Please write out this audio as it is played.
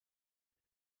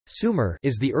Sumer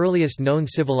is the earliest known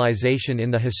civilization in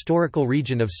the historical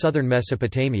region of southern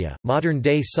Mesopotamia,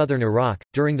 modern-day southern Iraq,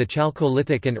 during the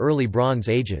Chalcolithic and early Bronze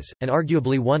Ages, and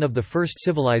arguably one of the first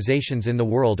civilizations in the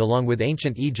world along with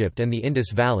ancient Egypt and the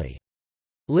Indus Valley.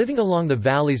 Living along the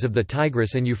valleys of the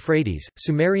Tigris and Euphrates,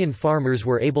 Sumerian farmers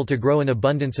were able to grow an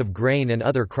abundance of grain and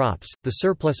other crops, the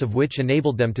surplus of which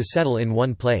enabled them to settle in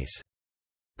one place.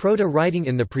 Proto-writing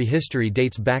in the prehistory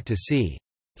dates back to c.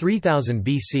 3000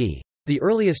 BC. The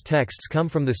earliest texts come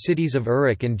from the cities of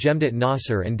Uruk and Jemdet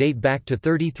Nasr and date back to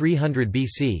 3300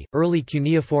 BC. Early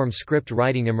cuneiform script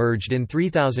writing emerged in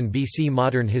 3000 BC.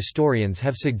 Modern historians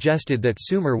have suggested that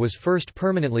Sumer was first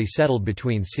permanently settled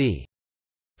between c.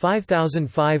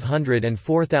 5500 and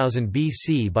 4000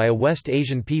 BC by a West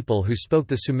Asian people who spoke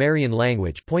the Sumerian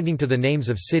language, pointing to the names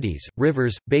of cities,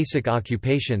 rivers, basic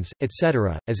occupations,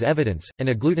 etc., as evidence, an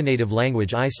agglutinative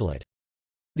language isolate.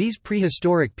 These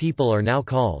prehistoric people are now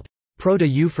called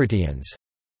Proto-Euphrateans,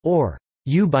 or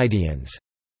Eubideans,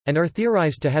 and are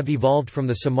theorized to have evolved from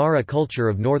the Samara culture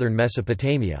of northern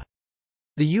Mesopotamia.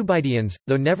 The Eubideans,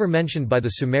 though never mentioned by the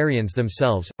Sumerians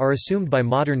themselves, are assumed by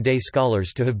modern-day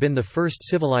scholars to have been the first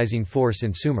civilizing force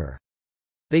in Sumer.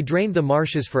 They drained the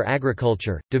marshes for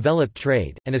agriculture, developed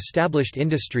trade, and established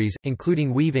industries,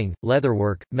 including weaving,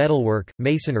 leatherwork, metalwork,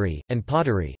 masonry, and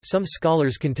pottery. Some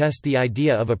scholars contest the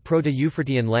idea of a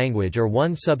Proto-Euphratean language or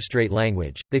one substrate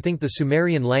language. They think the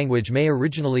Sumerian language may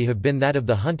originally have been that of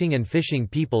the hunting and fishing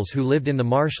peoples who lived in the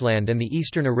marshland and the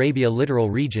eastern Arabia littoral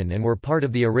region and were part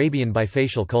of the Arabian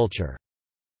bifacial culture.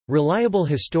 Reliable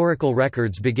historical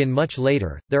records begin much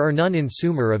later. There are none in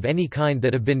Sumer of any kind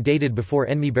that have been dated before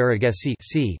Enmebaragesi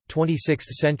c. 26th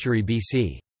century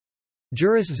BC.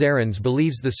 Juris Zarins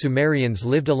believes the Sumerians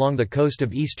lived along the coast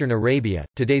of eastern Arabia,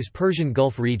 today's Persian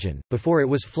Gulf region, before it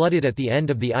was flooded at the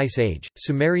end of the Ice Age.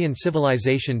 Sumerian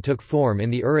civilization took form in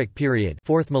the Uruk period,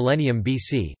 4th millennium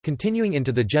BC, continuing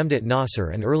into the Jemdet Nasr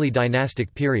and early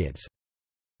dynastic periods.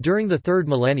 During the 3rd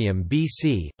millennium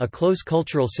BC, a close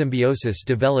cultural symbiosis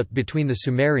developed between the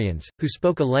Sumerians, who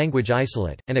spoke a language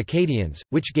isolate, and Akkadians,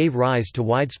 which gave rise to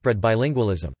widespread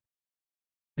bilingualism.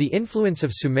 The influence of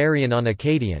Sumerian on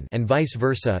Akkadian and vice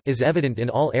versa is evident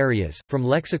in all areas, from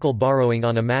lexical borrowing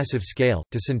on a massive scale,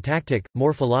 to syntactic,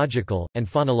 morphological, and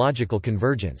phonological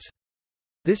convergence.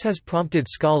 This has prompted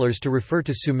scholars to refer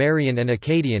to Sumerian and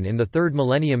Akkadian in the 3rd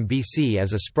millennium BC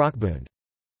as a sprachbund.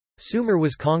 Sumer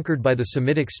was conquered by the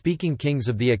Semitic-speaking kings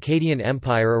of the Akkadian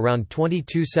Empire around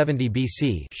 2270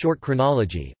 BC, short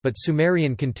chronology, but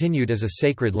Sumerian continued as a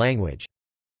sacred language.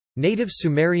 Native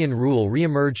Sumerian rule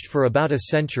re-emerged for about a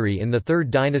century in the 3rd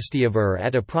dynasty of Ur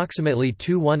at approximately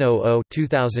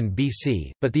 2100–2000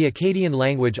 BC, but the Akkadian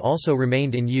language also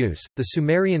remained in use. The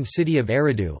Sumerian city of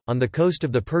Eridu, on the coast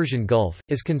of the Persian Gulf,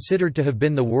 is considered to have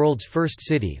been the world's first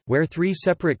city, where three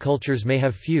separate cultures may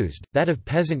have fused, that of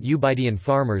peasant Eubidean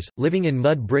farmers, living in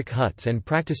mud brick huts and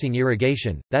practicing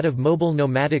irrigation, that of mobile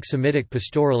nomadic Semitic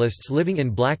pastoralists living in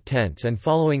black tents and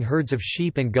following herds of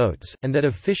sheep and goats, and that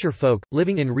of fisher folk,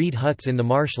 living in reed huts in the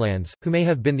marshlands, who may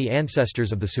have been the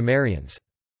ancestors of the Sumerians.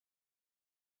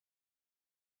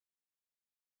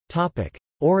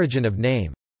 Origin of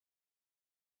name.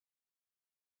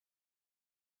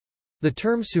 The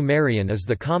term Sumerian is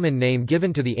the common name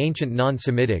given to the ancient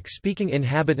non-Semitic-speaking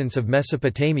inhabitants of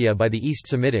Mesopotamia by the East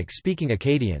Semitic-speaking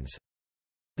Akkadians.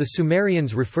 The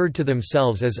Sumerians referred to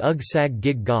themselves as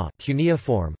Ug-Sag-Gig-Ga,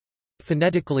 cuneiform,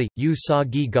 phonetically,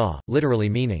 U-Sa-Gi-Ga, literally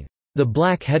meaning, the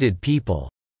black-headed people,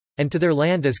 and to their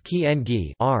land as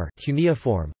Ki-En-Gi,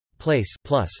 cuneiform, place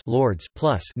plus lords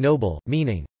plus noble,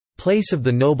 meaning, place of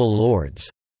the noble lords.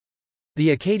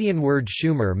 The Akkadian word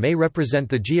Shumer may represent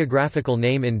the geographical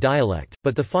name in dialect,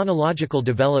 but the phonological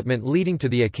development leading to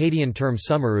the Akkadian term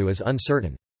Sumeru is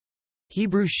uncertain.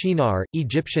 Hebrew Shinar,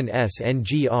 Egyptian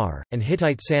Sngr, and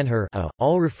Hittite Sanher,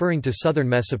 all referring to southern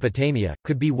Mesopotamia,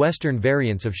 could be Western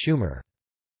variants of Shumer.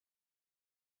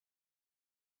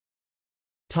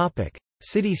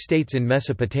 City-states in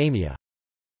Mesopotamia.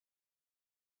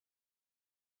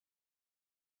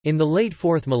 In the late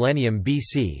 4th millennium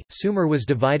BC, Sumer was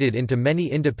divided into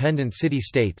many independent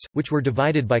city-states, which were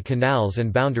divided by canals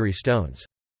and boundary stones.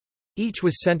 Each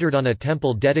was centered on a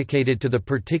temple dedicated to the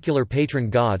particular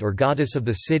patron god or goddess of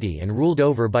the city and ruled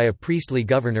over by a priestly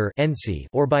governor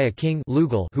or by a king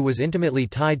who was intimately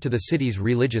tied to the city's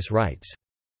religious rites.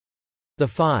 The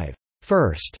 5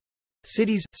 first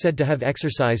cities, said to have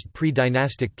exercised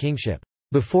pre-dynastic kingship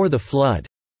before the flood: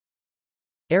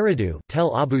 Eridu,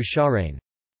 Tel Abu Shahrain;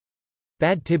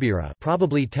 Bad Tibira,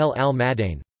 probably Tel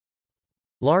al-Madain;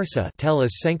 Larsa, Tel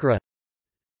as-Sankara;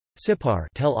 Sippar,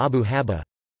 Tel Abu Haba;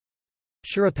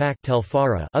 Shurapak, Tel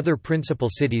Farah, other principal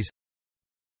cities;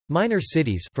 Minor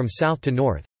cities from south to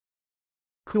north: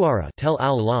 Kuara Tel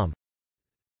al-Alam,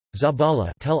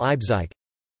 Zabala Tel Ibzaik,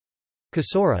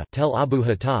 Kasora Tel Abu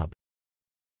Hatab,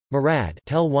 Marad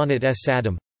Tel Wanat es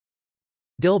Saddam,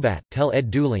 Dilbat Tel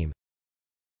Ed Dulim,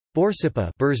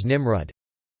 Borsippa Burz Nimrud,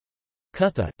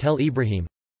 Kutha Tel Ibrahim,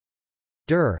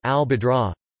 Dur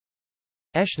al-Badra,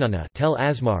 Eshnunna Tel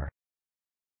Asmar,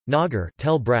 Nagar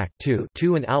Tel Brak II,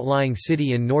 an outlying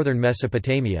city in northern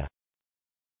Mesopotamia.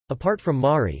 Apart from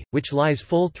Mari, which lies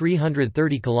full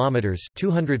 330 kilometers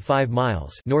 (205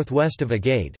 miles) northwest of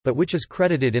Agade, but which is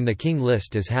credited in the king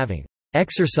list as having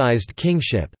exercised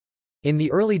kingship in the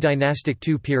early dynastic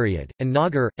II period, and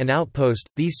Nagar, an outpost,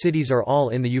 these cities are all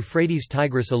in the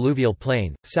Euphrates-Tigris alluvial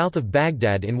plain, south of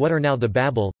Baghdad in what are now the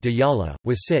Babel, Diyala,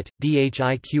 Wasit,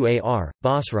 Dhiqar,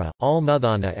 Basra,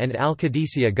 al-Mudhana and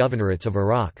al-Qadisiyah governorates of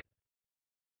Iraq.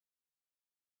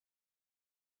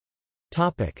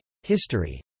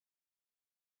 History.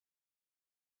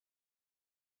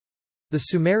 The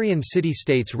Sumerian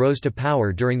city-states rose to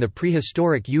power during the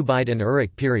prehistoric Ubaid and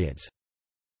Uruk periods.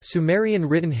 Sumerian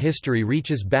written history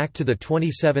reaches back to the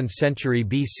 27th century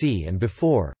BC and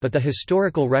before, but the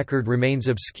historical record remains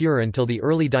obscure until the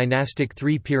early dynastic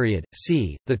III period,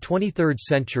 c. the 23rd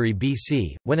century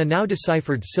BC, when a now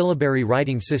deciphered syllabary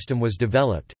writing system was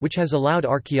developed, which has allowed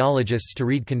archaeologists to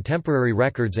read contemporary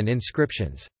records and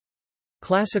inscriptions.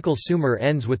 Classical Sumer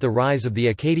ends with the rise of the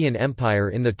Akkadian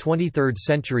Empire in the 23rd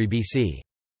century BC.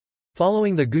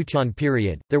 Following the Gutian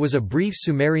period, there was a brief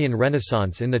Sumerian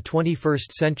renaissance in the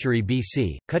 21st century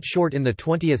BC, cut short in the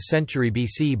 20th century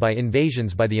BC by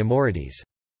invasions by the Amorites.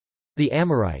 The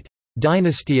Amorite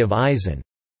dynasty of Isin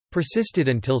persisted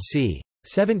until c.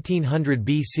 1700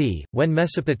 BC, when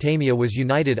Mesopotamia was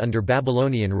united under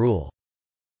Babylonian rule.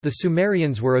 The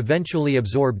Sumerians were eventually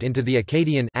absorbed into the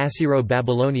Akkadian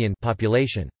Assyro-Babylonian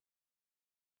population.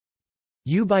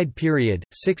 Ubaid period,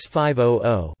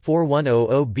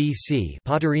 6500–4100 BC,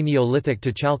 Pottery-Neolithic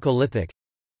to Chalcolithic.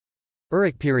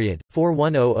 Uruk period,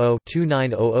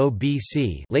 4100–2900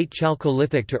 BC, late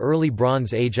Chalcolithic to early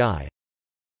Bronze Age I.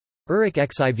 Uruk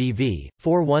XIVV,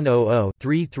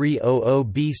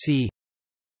 4100–3300 BC.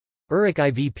 Uruk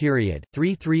IV period,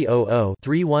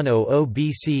 3300–3100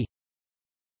 BC.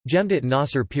 Jemdet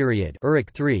Nasr period,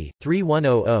 Uruk III,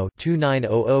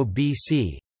 3100–2900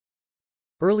 BC.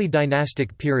 Early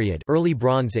Dynastic period, Early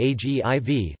Bronze Age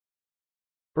EIV.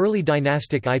 Early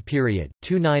Dynastic I period,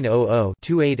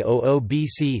 2900–2800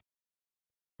 BC.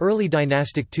 Early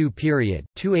Dynastic II period,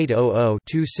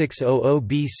 2800–2600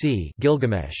 BC,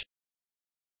 Gilgamesh.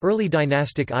 Early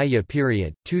Dynastic Aya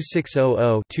period,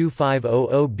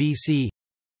 2600–2500 BC.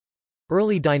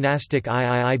 Early Dynastic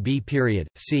IIIB period,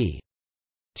 c.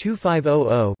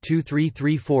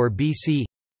 2500–2334 BC.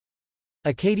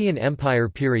 Akkadian Empire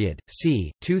period,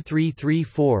 c.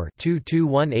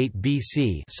 2334–2218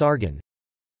 BC, Sargon.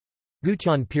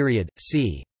 Gutian period,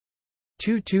 c.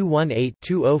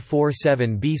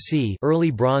 2218–2047 BC, Early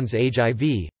Bronze Age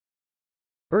IV.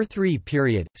 Ur III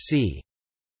period, c.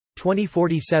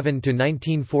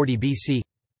 2047–1940 BC.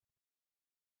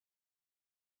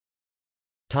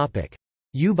 Topic: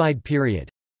 Ubaid period.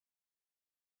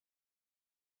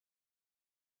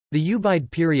 The Ubaid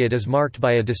period is marked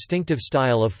by a distinctive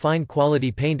style of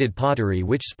fine-quality painted pottery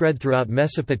which spread throughout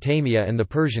Mesopotamia and the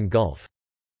Persian Gulf.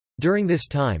 During this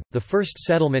time, the first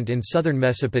settlement in southern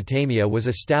Mesopotamia was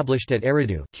established at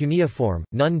Eridu, cuneiform,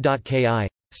 Nun.ki,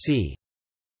 c.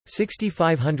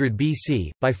 6500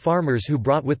 BC, by farmers who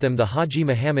brought with them the Haji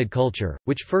Muhammad culture,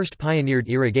 which first pioneered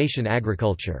irrigation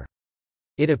agriculture.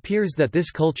 It appears that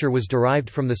this culture was derived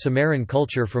from the Sumerian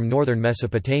culture from northern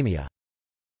Mesopotamia.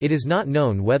 It is not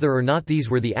known whether or not these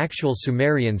were the actual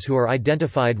Sumerians who are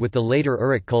identified with the later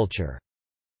Uruk culture.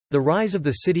 The rise of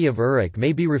the city of Uruk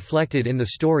may be reflected in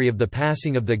the story of the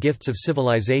passing of the gifts of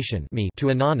civilization to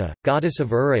Inanna, goddess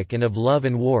of Uruk and of love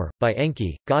and war, by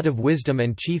Enki, god of wisdom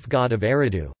and chief god of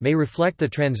Eridu, may reflect the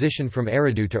transition from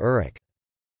Eridu to Uruk.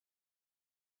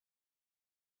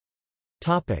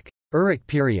 Uruk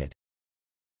period.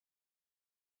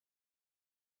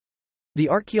 The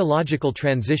archaeological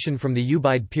transition from the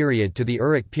Ubaid period to the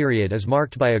Uruk period is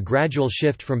marked by a gradual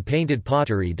shift from painted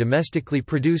pottery domestically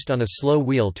produced on a slow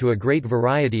wheel to a great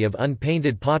variety of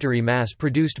unpainted pottery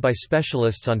mass-produced by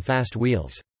specialists on fast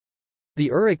wheels. The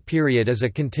Uruk period is a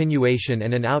continuation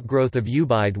and an outgrowth of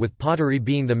Ubaid, with pottery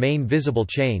being the main visible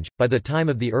change. By the time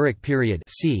of the Uruk period,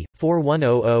 c.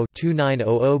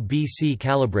 4100–2900 BC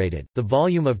calibrated, the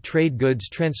volume of trade goods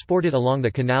transported along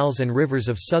the canals and rivers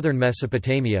of southern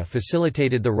Mesopotamia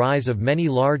facilitated the rise of many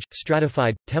large,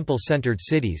 stratified, temple-centered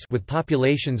cities with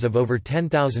populations of over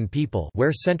 10,000 people,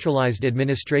 where centralized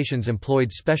administrations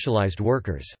employed specialized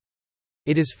workers.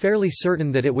 It is fairly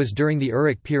certain that it was during the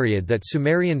Uruk period that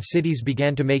Sumerian cities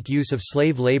began to make use of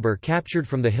slave labor captured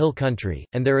from the hill country,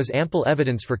 and there is ample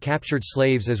evidence for captured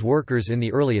slaves as workers in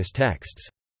the earliest texts.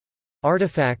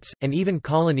 Artifacts, and even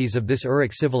colonies of this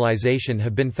Uruk civilization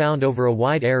have been found over a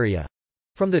wide area,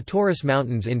 from the Taurus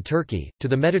Mountains in Turkey, to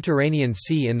the Mediterranean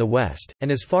Sea in the west,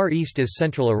 and as far east as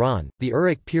central Iran. The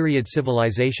Uruk period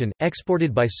civilization,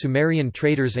 exported by Sumerian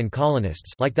traders and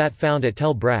colonists like that found at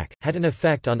Tel Brak, had an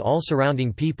effect on all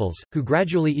surrounding peoples, who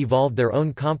gradually evolved their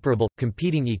own comparable,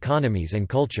 competing economies and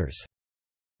cultures.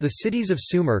 The cities of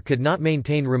Sumer could not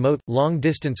maintain remote,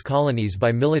 long-distance colonies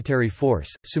by military force.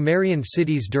 Sumerian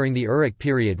cities during the Uruk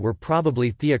period were probably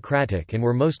theocratic and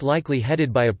were most likely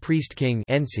headed by a priest-king,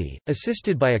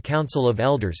 assisted by a council of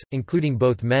elders, including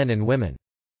both men and women.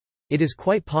 It is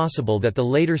quite possible that the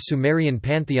later Sumerian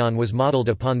pantheon was modeled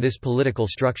upon this political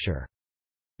structure.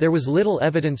 There was little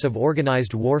evidence of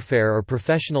organized warfare or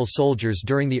professional soldiers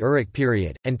during the Uruk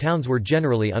period, and towns were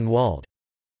generally unwalled.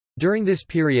 During this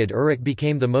period, Uruk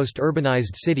became the most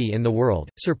urbanized city in the world,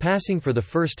 surpassing for the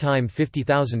first time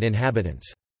 50,000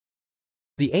 inhabitants.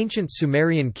 The ancient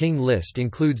Sumerian king list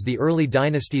includes the early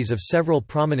dynasties of several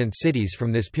prominent cities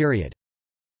from this period.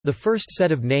 The first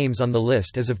set of names on the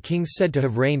list is of kings said to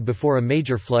have reigned before a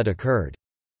major flood occurred.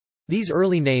 These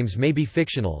early names may be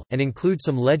fictional, and include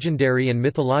some legendary and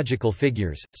mythological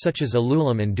figures, such as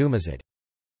Ululim and Dumazid.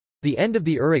 The end of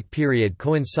the Uruk period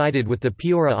coincided with the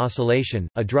Peora Oscillation,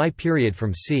 a dry period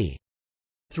from c.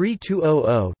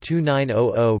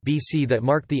 3200–2900 BC that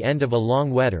marked the end of a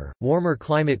long wetter, warmer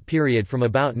climate period from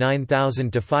about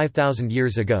 9,000 to 5,000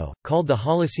 years ago, called the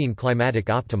Holocene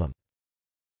climatic optimum.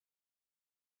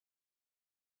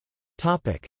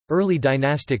 Early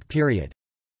dynastic period.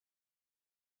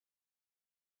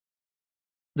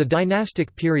 The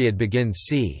dynastic period begins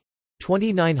c.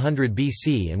 2900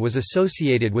 BC and was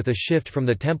associated with a shift from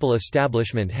the temple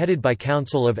establishment headed by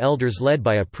council of elders led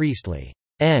by a priestly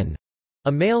n,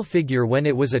 a male figure when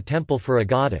it was a temple for a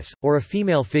goddess, or a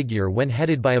female figure when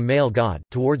headed by a male god,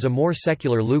 towards a more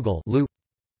secular lugal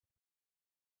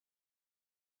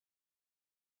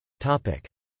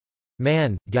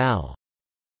Man, gal.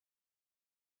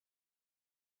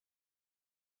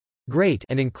 Great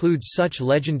and includes such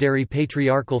legendary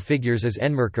patriarchal figures as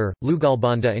Enmerkar,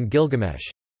 Lugalbanda and Gilgamesh,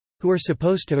 who are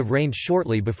supposed to have reigned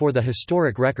shortly before the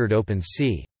historic record opens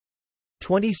c.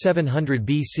 2700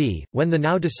 BC, when the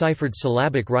now deciphered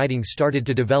syllabic writing started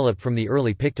to develop from the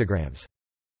early pictograms.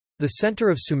 The center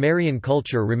of Sumerian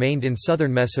culture remained in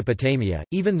southern Mesopotamia,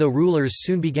 even though rulers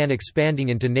soon began expanding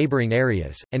into neighboring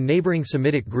areas, and neighboring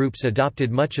Semitic groups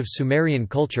adopted much of Sumerian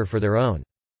culture for their own.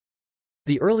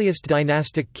 The earliest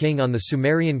dynastic king on the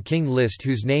Sumerian king list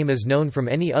whose name is known from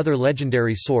any other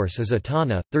legendary source is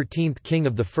Etana, 13th king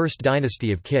of the first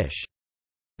dynasty of Kish.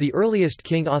 The earliest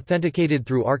king authenticated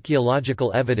through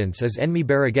archaeological evidence is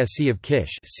Enmebaragesi of Kish,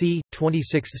 c.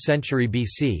 26th century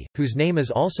BC, whose name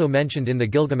is also mentioned in the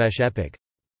Gilgamesh epic,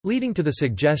 leading to the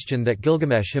suggestion that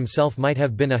Gilgamesh himself might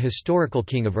have been a historical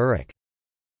king of Uruk.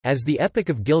 As the Epic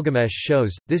of Gilgamesh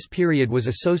shows, this period was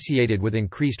associated with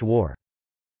increased war.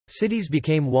 Cities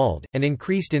became walled, and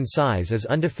increased in size as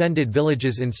undefended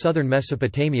villages in southern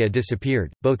Mesopotamia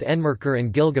disappeared. Both Enmerkar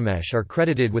and Gilgamesh are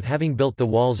credited with having built the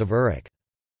walls of Uruk.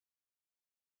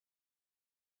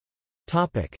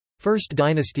 First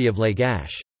dynasty of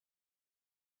Lagash.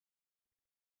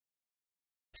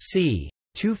 c.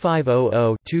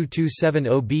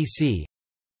 2500–2270 BC.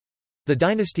 The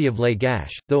dynasty of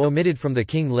Lagash, though omitted from the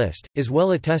king list, is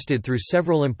well attested through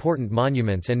several important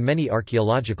monuments and many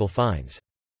archaeological finds.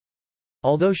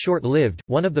 Although short-lived,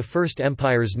 one of the first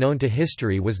empires known to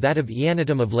history was that of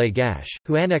Eannatum of Lagash,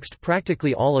 who annexed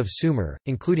practically all of Sumer,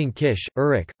 including Kish,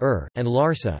 Uruk, and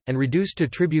Larsa, and reduced to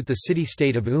tribute the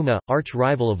city-state of Umma,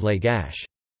 arch-rival of Lagash.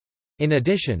 In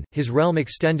addition, his realm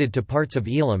extended to parts of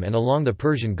Elam and along the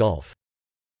Persian Gulf.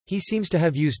 He seems to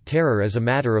have used terror as a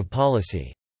matter of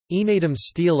policy. Eannatum's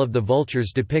Stele of the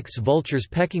Vultures depicts vultures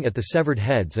pecking at the severed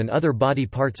heads and other body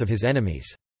parts of his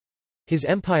enemies. His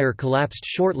empire collapsed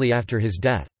shortly after his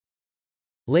death.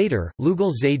 Later,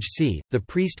 Lugal Zage C, the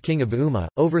priest-king of Umma,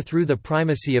 overthrew the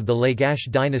primacy of the Lagash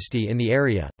dynasty in the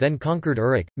area, then conquered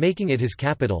Uruk, making it his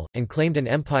capital, and claimed an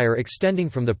empire extending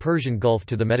from the Persian Gulf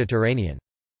to the Mediterranean.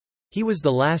 He was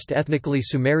the last ethnically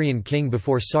Sumerian king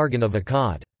before Sargon of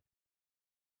Akkad.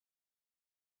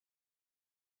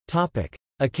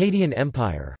 Akkadian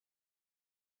Empire.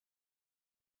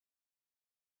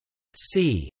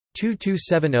 c.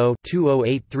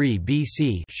 2270–2083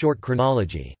 BC. Short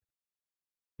chronology.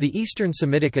 The Eastern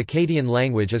Semitic Akkadian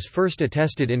language is first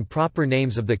attested in proper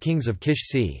names of the kings of Kish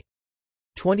c.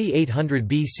 2800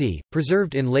 BC,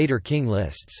 preserved in later king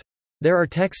lists. There are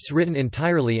texts written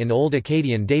entirely in Old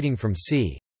Akkadian dating from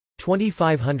c.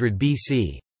 2500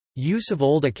 BC. Use of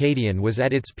Old Akkadian was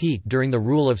at its peak during the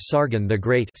rule of Sargon the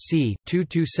Great c.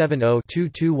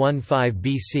 2270–2215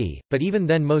 BC, but even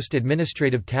then most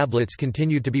administrative tablets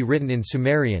continued to be written in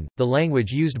Sumerian, the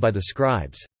language used by the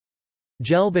scribes.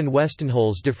 Gelb and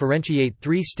Westenholz differentiate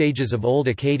three stages of Old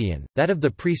Akkadian, that of the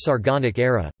pre-Sargonic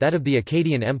era, that of the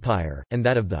Akkadian Empire, and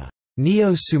that of the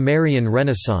Neo-Sumerian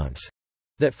Renaissance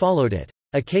that followed it.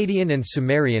 Akkadian and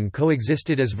Sumerian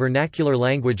coexisted as vernacular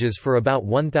languages for about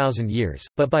 1,000 years,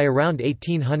 but by around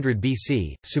 1800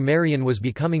 BC, Sumerian was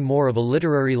becoming more of a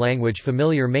literary language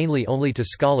familiar mainly only to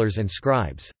scholars and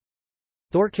scribes.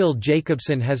 Thorkild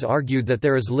Jacobson has argued that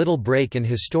there is little break in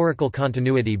historical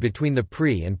continuity between the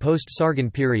pre- and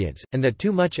post-Sargon periods, and that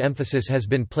too much emphasis has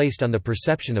been placed on the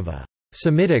perception of a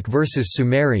Semitic versus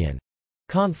Sumerian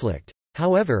conflict.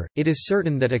 However, it is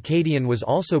certain that Akkadian was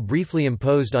also briefly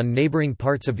imposed on neighboring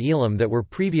parts of Elam that were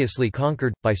previously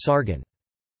conquered, by Sargon.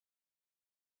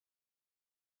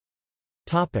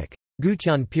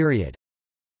 Gutian period.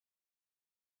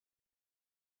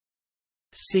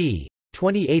 c.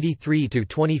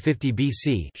 2083–2050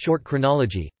 BC. Short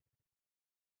chronology.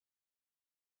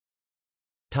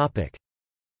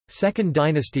 Second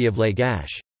dynasty of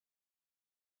Lagash.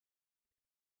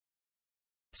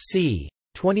 c.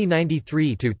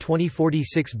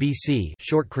 2093–2046 BC.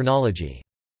 Short chronology.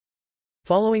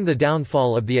 Following the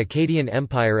downfall of the Akkadian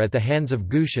Empire at the hands of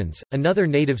Gutians, another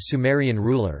native Sumerian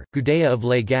ruler, Gudea of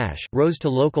Lagash, rose to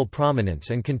local prominence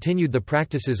and continued the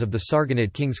practices of the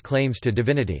Sargonid king's claims to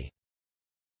divinity.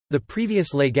 The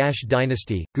previous Lagash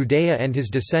dynasty, Gudea and his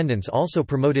descendants also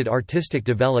promoted artistic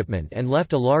development and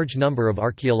left a large number of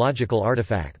archaeological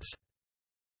artifacts.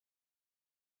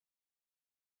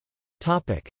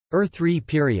 Ur-3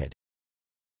 period.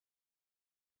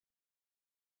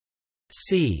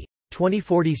 c.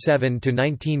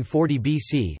 2047–1940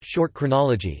 BC. Short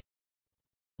chronology.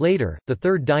 Later, the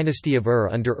third dynasty of Ur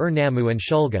under Ur-Nammu and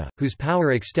Shulga, whose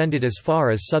power extended as far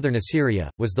as southern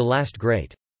Assyria, was the last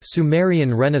great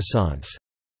Sumerian Renaissance.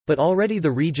 But already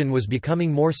the region was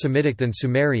becoming more Semitic than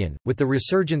Sumerian, with the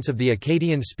resurgence of the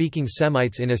Akkadian-speaking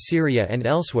Semites in Assyria and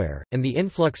elsewhere, and the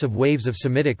influx of waves of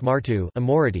Semitic Martu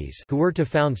who were to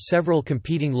found several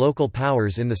competing local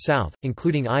powers in the south,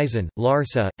 including Isin,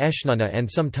 Larsa, Eshnunna and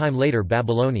some time later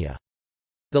Babylonia.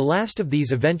 The last of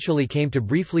these eventually came to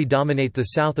briefly dominate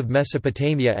the south of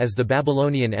Mesopotamia as the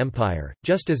Babylonian Empire,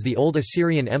 just as the Old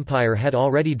Assyrian Empire had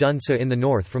already done so in the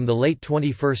north from the late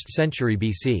 21st century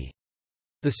BC.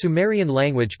 The Sumerian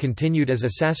language continued as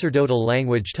a sacerdotal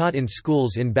language taught in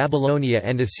schools in Babylonia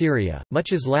and Assyria,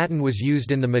 much as Latin was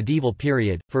used in the medieval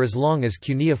period, for as long as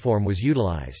cuneiform was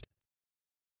utilized.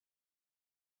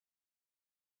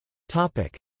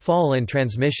 Fall and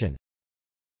transmission.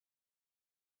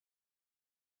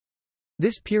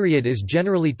 This period is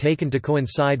generally taken to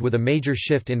coincide with a major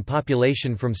shift in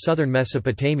population from southern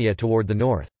Mesopotamia toward the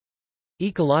north.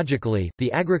 Ecologically,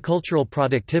 the agricultural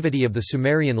productivity of the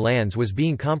Sumerian lands was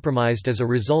being compromised as a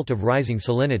result of rising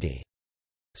salinity.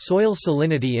 Soil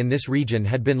salinity in this region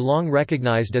had been long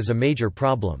recognized as a major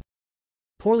problem.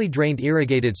 Poorly drained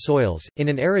irrigated soils, in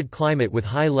an arid climate with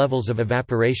high levels of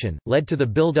evaporation, led to the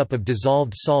buildup of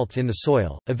dissolved salts in the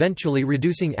soil, eventually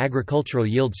reducing agricultural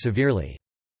yields severely.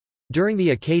 During the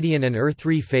Akkadian and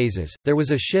Ur-3 phases, there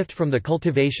was a shift from the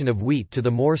cultivation of wheat to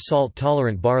the more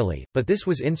salt-tolerant barley, but this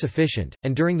was insufficient,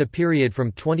 and during the period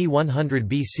from 2100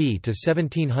 BC to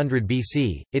 1700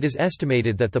 BC, it is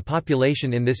estimated that the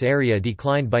population in this area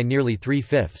declined by nearly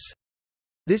 3/5.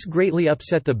 This greatly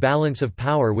upset the balance of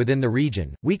power within the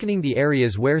region, weakening the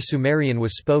areas where Sumerian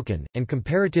was spoken, and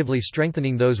comparatively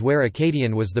strengthening those where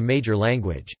Akkadian was the major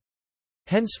language.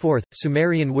 Henceforth,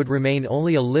 Sumerian would remain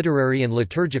only a literary and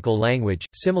liturgical language,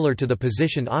 similar to the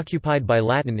position occupied by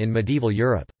Latin in medieval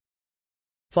Europe.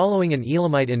 Following an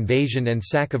Elamite invasion and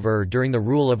sack of Ur during the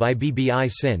rule of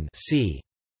Ibbi Sin c.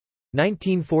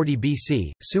 1940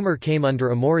 BC, Sumer came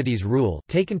under Amorites' rule,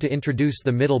 taken to introduce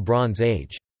the Middle Bronze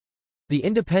Age. The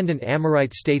independent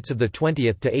Amorite states of the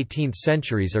 20th to 18th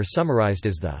centuries are summarized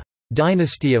as the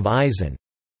dynasty of Isin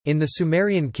in the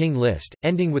Sumerian king list,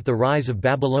 ending with the rise of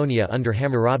Babylonia under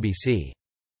Hammurabi c.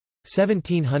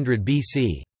 1700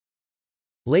 BC.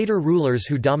 Later rulers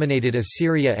who dominated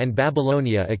Assyria and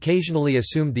Babylonia occasionally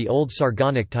assumed the old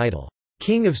Sargonic title,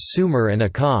 King of Sumer and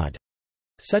Akkad,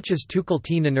 such as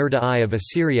Tukulti-Ninurta I of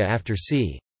Assyria after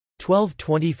c.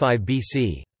 1225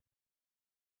 BC.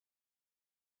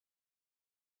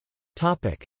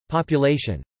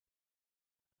 Population.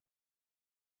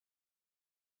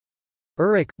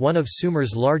 Uruk, one of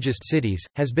Sumer's largest cities,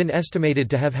 has been estimated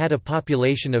to have had a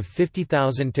population of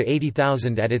 50,000 to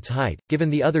 80,000 at its height,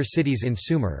 given the other cities in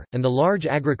Sumer, and the large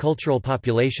agricultural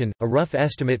population. A rough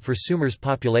estimate for Sumer's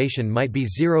population might be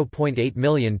 0.8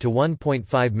 million to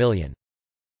 1.5 million.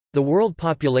 The world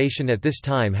population at this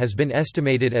time has been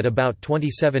estimated at about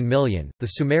 27 million. The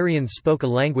Sumerians spoke a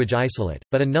language isolate,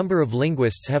 but a number of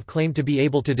linguists have claimed to be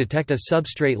able to detect a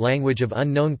substrate language of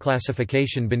unknown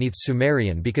classification beneath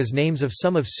Sumerian because names of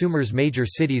some of Sumer's major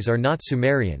cities are not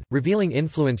Sumerian, revealing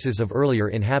influences of earlier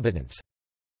inhabitants.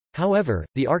 However,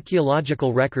 the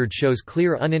archaeological record shows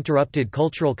clear uninterrupted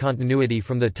cultural continuity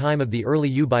from the time of the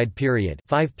early Ubaid period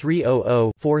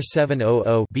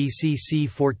 5300–4700 BC c.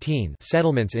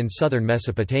 settlements in southern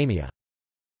Mesopotamia.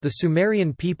 The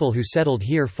Sumerian people who settled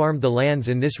here farmed the lands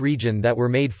in this region that were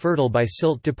made fertile by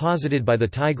silt deposited by the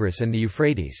Tigris and the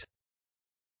Euphrates.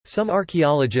 Some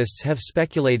archaeologists have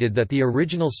speculated that the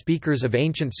original speakers of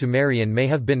ancient Sumerian may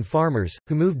have been farmers,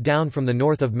 who moved down from the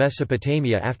north of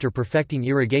Mesopotamia after perfecting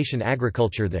irrigation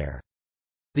agriculture there.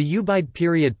 The Ubaid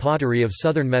period pottery of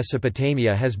southern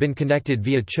Mesopotamia has been connected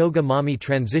via Choga Mami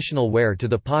transitional ware to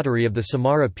the pottery of the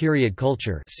Samarra period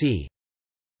culture c.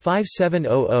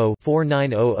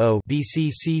 5700–4900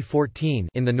 BC c. 14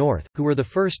 in the north, who were the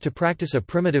first to practice a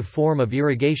primitive form of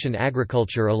irrigation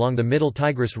agriculture along the middle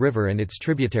Tigris River and its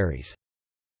tributaries.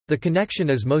 The connection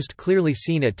is most clearly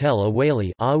seen at Tel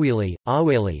Aweli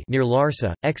near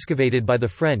Larsa, excavated by the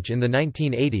French in the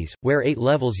 1980s, where 8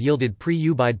 levels yielded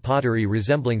pre-Ubaid pottery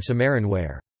resembling Sumerian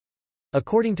ware.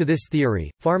 According to this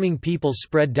theory, farming peoples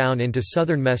spread down into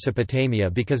southern Mesopotamia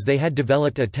because they had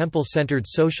developed a temple-centered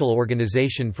social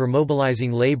organization for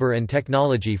mobilizing labor and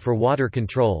technology for water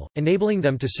control, enabling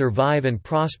them to survive and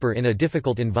prosper in a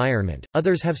difficult environment.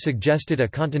 Others have suggested a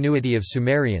continuity of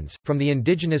Sumerians, from the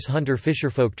indigenous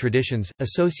hunter-fisherfolk traditions,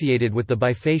 associated with the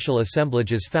bifacial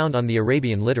assemblages found on the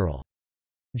Arabian littoral.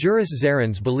 Juris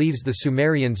Zarins believes the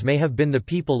Sumerians may have been the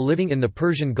people living in the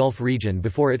Persian Gulf region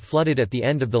before it flooded at the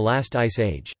end of the last ice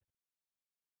age.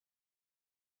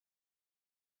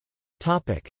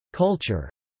 Culture.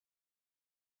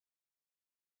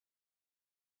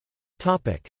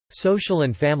 Social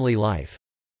and family life.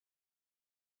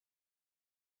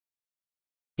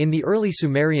 In the early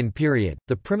Sumerian period,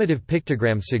 the primitive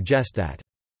pictograms suggest that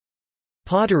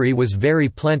pottery was very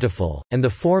plentiful, and the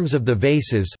forms of the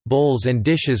vases, bowls and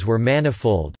dishes were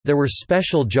manifold. There were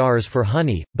special jars for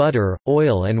honey, butter,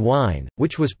 oil and wine,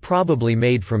 which was probably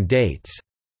made from dates.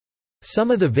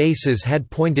 Some of the vases had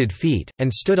pointed feet,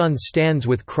 and stood on stands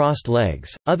with crossed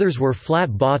legs, others were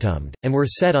flat-bottomed, and were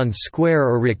set on square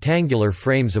or rectangular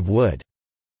frames of wood.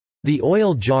 The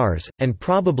oil jars, and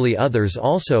probably others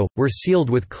also, were sealed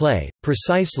with clay,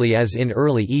 precisely as in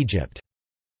early Egypt.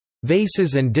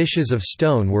 Vases and dishes of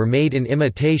stone were made in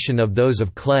imitation of those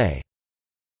of clay.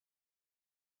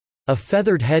 A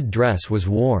feathered head dress was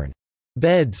worn.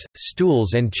 Beds,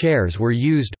 stools and chairs were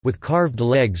used, with carved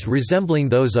legs resembling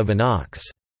those of an ox.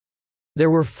 There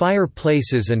were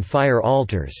fireplaces and fire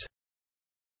altars.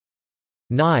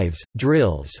 Knives,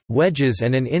 drills, wedges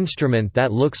and an instrument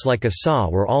that looks like a saw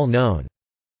were all known.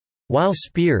 While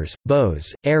spears,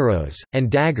 bows, arrows, and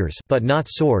daggers but not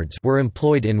swords were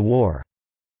employed in war.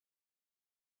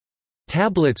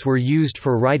 Tablets were used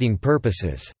for writing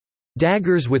purposes.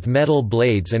 Daggers with metal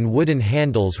blades and wooden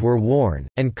handles were worn,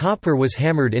 and copper was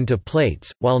hammered into plates,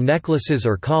 while necklaces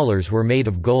or collars were made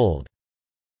of gold.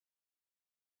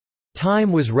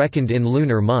 Time was reckoned in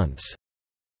lunar months.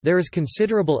 There is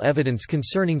considerable evidence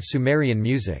concerning Sumerian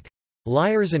music.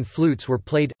 Lyres and flutes were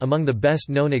played, among the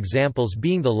best-known examples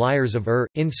being the lyres of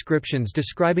Inscriptions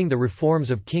describing the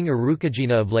reforms of King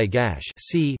Urukagina of Lagash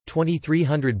c.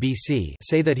 2300 BC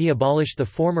say that he abolished the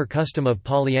former custom of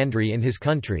polyandry in his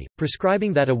country,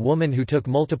 prescribing that a woman who took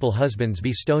multiple husbands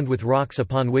be stoned with rocks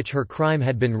upon which her crime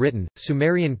had been written.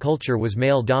 Sumerian culture was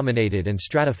male-dominated and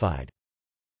stratified.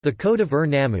 The Code of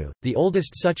Ur-Nammu, the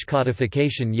oldest such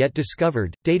codification yet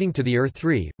discovered, dating to the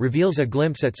Ur-3, reveals a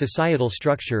glimpse at societal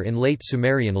structure in late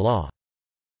Sumerian law.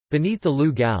 Beneath the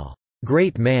Lu-Gal,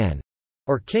 great man,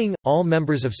 or king, all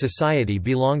members of society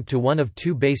belonged to one of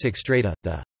two basic strata,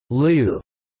 the Lu,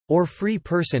 or free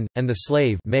person, and the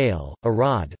slave male,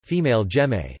 Arad, female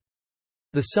Gemme.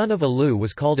 The son of a Lu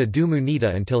was called a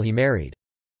Dumunita until he married.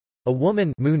 A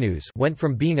woman went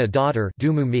from being a daughter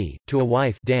to a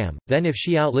wife then if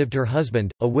she outlived her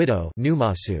husband, a widow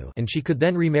and she could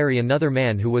then remarry another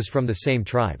man who was from the same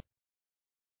tribe.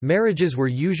 Marriages were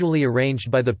usually arranged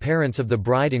by the parents of the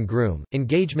bride and groom.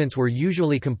 Engagements were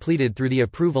usually completed through the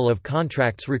approval of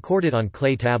contracts recorded on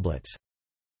clay tablets.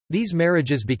 These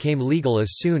marriages became legal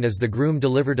as soon as the groom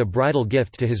delivered a bridal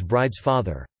gift to his bride's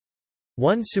father.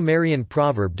 One Sumerian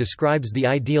proverb describes the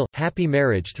ideal, happy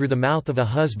marriage through the mouth of a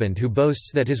husband who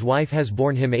boasts that his wife has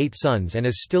borne him 8 sons and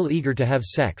is still eager to have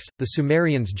sex. The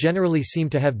Sumerians generally seem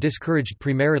to have discouraged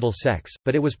premarital sex,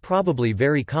 but it was probably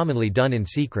very commonly done in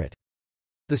secret.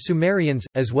 The Sumerians,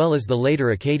 as well as the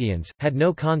later Akkadians, had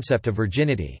no concept of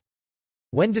virginity.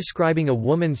 When describing a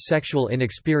woman's sexual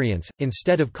inexperience,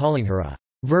 instead of calling her a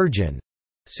virgin,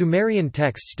 Sumerian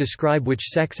texts describe which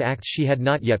sex acts she had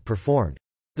not yet performed.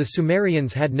 The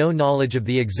Sumerians had no knowledge of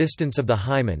the existence of the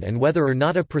hymen, and whether or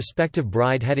not a prospective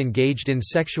bride had engaged in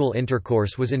sexual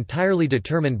intercourse was entirely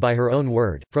determined by her own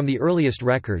word. From the earliest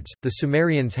records, the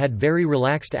Sumerians had very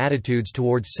relaxed attitudes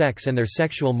towards sex, and their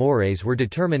sexual mores were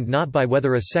determined not by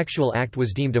whether a sexual act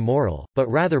was deemed immoral, but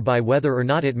rather by whether or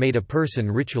not it made a person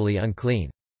ritually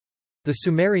unclean. The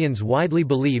Sumerians widely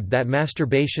believed that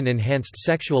masturbation enhanced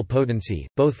sexual potency,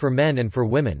 both for men and for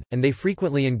women, and they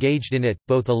frequently engaged in it,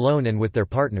 both alone and with their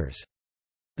partners.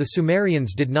 The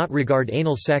Sumerians did not regard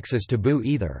anal sex as taboo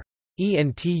either.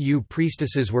 Entu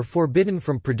priestesses were forbidden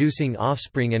from producing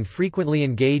offspring and frequently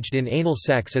engaged in anal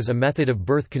sex as a method of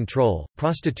birth control.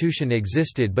 Prostitution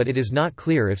existed, but it is not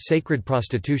clear if sacred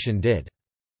prostitution did.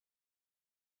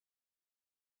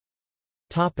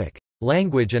 Topic: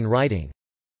 Language and writing.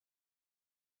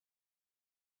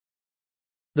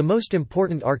 The most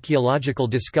important archaeological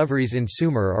discoveries in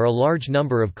Sumer are a large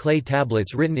number of clay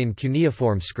tablets written in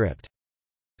cuneiform script.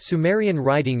 Sumerian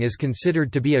writing is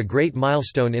considered to be a great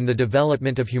milestone in the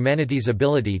development of humanity's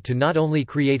ability to not only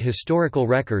create historical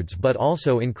records but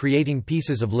also in creating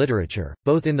pieces of literature,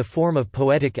 both in the form of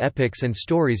poetic epics and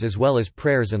stories as well as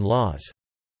prayers and laws.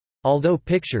 Although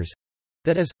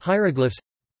pictures—that is,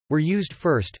 hieroglyphs—were used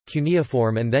first,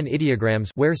 cuneiform and then ideograms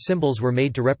where symbols were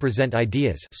made to represent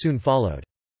ideas soon followed.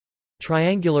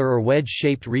 Triangular or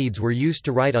wedge-shaped reeds were used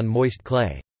to write on moist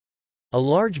clay. A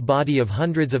large body of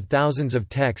hundreds of thousands of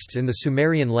texts in the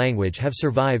Sumerian language have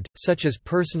survived, such as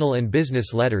personal and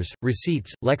business letters,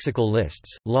 receipts, lexical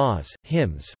lists, laws,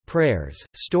 hymns, prayers,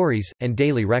 stories, and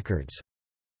daily records.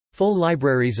 Full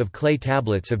libraries of clay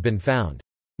tablets have been found.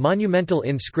 Monumental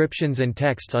inscriptions and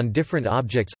texts on different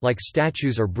objects, like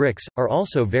statues or bricks, are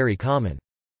also very common.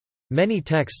 Many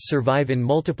texts survive in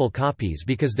multiple copies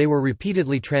because they were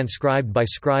repeatedly transcribed by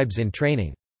scribes in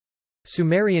training.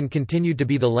 Sumerian continued to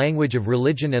be the language of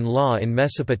religion and law in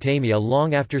Mesopotamia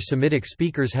long after Semitic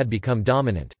speakers had become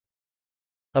dominant.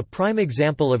 A prime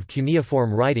example of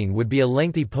cuneiform writing would be a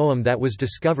lengthy poem that was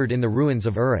discovered in the ruins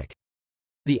of Uruk.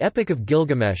 The Epic of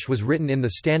Gilgamesh was written in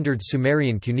the standard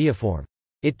Sumerian cuneiform.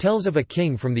 It tells of a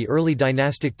king from the early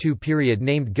dynastic II period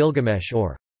named Gilgamesh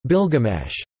or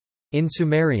Bilgamesh in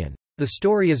Sumerian. The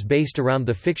story is based around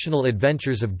the fictional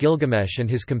adventures of Gilgamesh and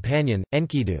his companion,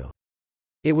 Enkidu.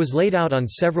 It was laid out on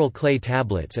several clay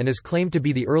tablets and is claimed to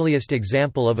be the earliest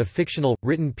example of a fictional,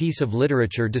 written piece of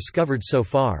literature discovered so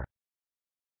far.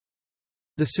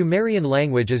 The Sumerian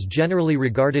language is generally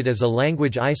regarded as a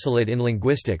language isolate in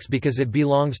linguistics because it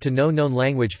belongs to no known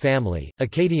language family.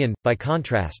 Akkadian, by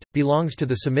contrast, belongs to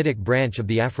the Semitic branch of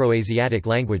the Afroasiatic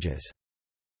languages.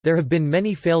 There have been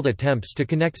many failed attempts to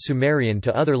connect Sumerian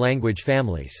to other language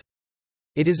families.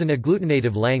 It is an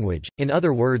agglutinative language, in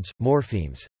other words,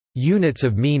 morphemes, units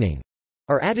of meaning,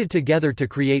 are added together to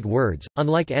create words,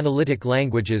 unlike analytic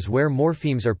languages where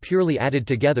morphemes are purely added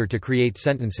together to create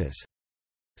sentences.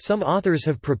 Some authors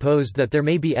have proposed that there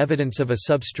may be evidence of a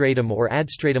substratum or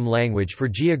adstratum language for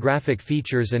geographic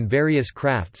features and various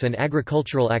crafts and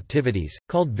agricultural activities,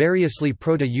 called variously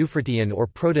Proto-Euphratean or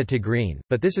Proto-Tigrine,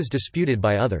 but this is disputed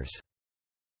by others.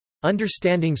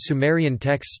 Understanding Sumerian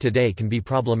texts today can be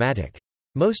problematic.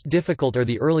 Most difficult are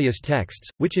the earliest texts,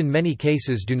 which in many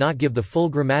cases do not give the full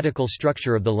grammatical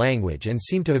structure of the language and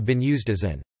seem to have been used as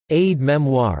an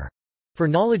aide-memoire for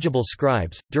knowledgeable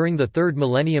scribes. During the 3rd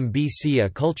millennium BC, a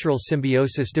cultural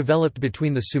symbiosis developed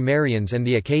between the Sumerians and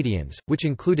the Akkadians, which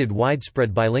included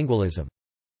widespread bilingualism.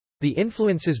 The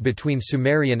influences between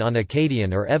Sumerian and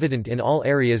Akkadian are evident in all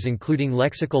areas, including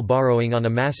lexical borrowing on a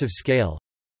massive scale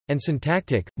and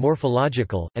syntactic,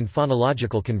 morphological, and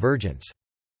phonological convergence.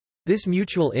 This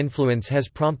mutual influence has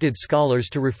prompted scholars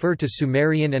to refer to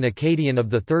Sumerian and Akkadian of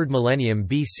the 3rd millennium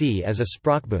BC as a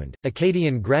Sprachbund.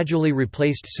 Akkadian gradually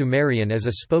replaced Sumerian as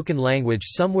a spoken language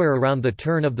somewhere around the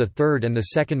turn of the 3rd and the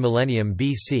 2nd millennium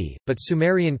BC, but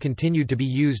Sumerian continued to be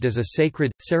used as a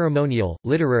sacred, ceremonial,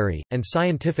 literary, and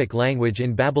scientific language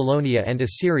in Babylonia and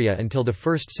Assyria until the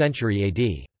 1st century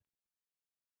AD.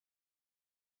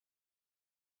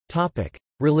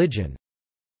 Religion.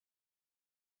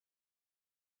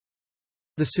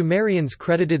 The Sumerians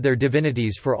credited their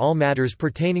divinities for all matters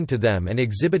pertaining to them and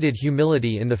exhibited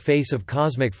humility in the face of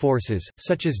cosmic forces,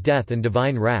 such as death and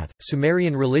divine wrath.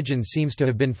 Sumerian religion seems to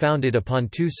have been founded upon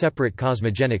two separate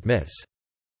cosmogenic myths.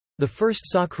 The first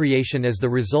saw creation as the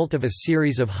result of a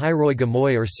series of hairoi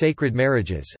gamoi or sacred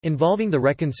marriages, involving the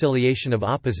reconciliation of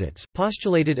opposites,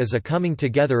 postulated as a coming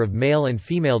together of male and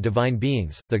female divine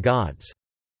beings, the gods.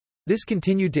 This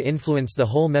continued to influence the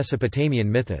whole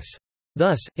Mesopotamian mythos.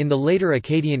 Thus, in the later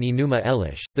Akkadian Enuma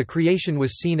Elish, the creation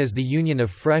was seen as the union of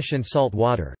fresh and salt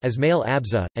water, as male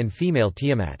Abza, and female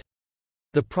Tiamat.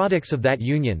 The products of that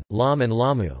union, Lam and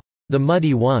Lamu, the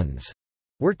muddy ones,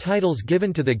 were titles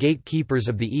given to the gatekeepers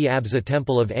of the Abza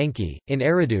temple of Enki, in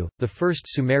Eridu, the first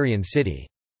Sumerian city.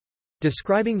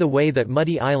 Describing the way that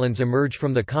muddy islands emerge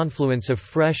from the confluence of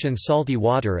fresh and salty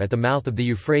water at the mouth of the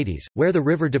Euphrates, where the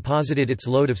river deposited its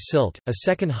load of silt, a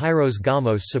second Hieros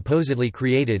Gamos supposedly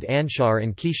created Anshar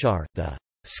and Kishar, the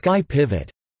sky pivot,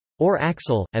 or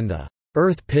axle, and the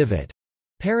earth pivot,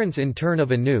 parents in turn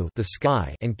of Anu, the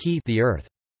sky, and Ki, the earth.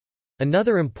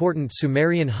 Another important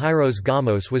Sumerian Hieros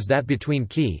Gamos was that between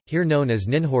Ki, here known as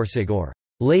Ninhursag or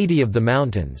Lady of the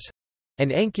Mountains,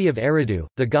 and Enki of Eridu,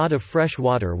 the god of fresh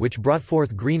water which brought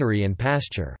forth greenery and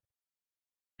pasture.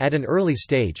 At an early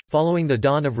stage, following the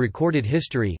dawn of recorded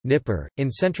history, Nippur,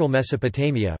 in central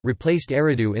Mesopotamia, replaced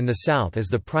Eridu in the south as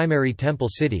the primary temple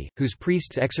city, whose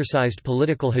priests exercised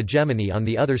political hegemony on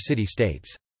the other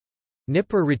city-states.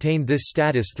 Nippur retained this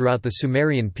status throughout the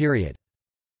Sumerian period.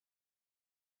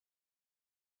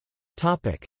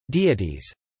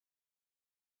 Deities.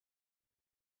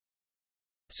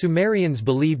 Sumerians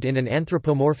believed in an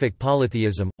anthropomorphic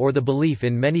polytheism, or the belief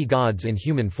in many gods in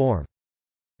human form.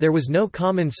 There was no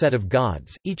common set of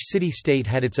gods, each city-state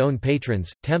had its own patrons,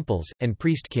 temples, and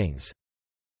priest-kings.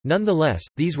 Nonetheless,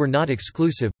 these were not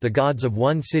exclusive, the gods of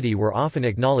one city were often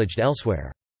acknowledged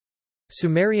elsewhere.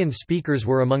 Sumerian speakers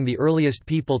were among the earliest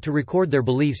people to record their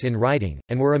beliefs in writing,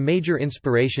 and were a major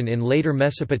inspiration in later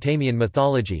Mesopotamian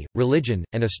mythology, religion,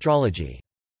 and astrology.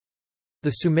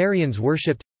 The Sumerians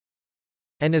worshipped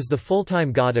An as the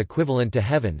full-time god equivalent to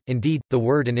heaven. Indeed, the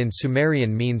word An in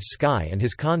Sumerian means sky and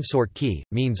his consort Ki,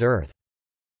 means earth.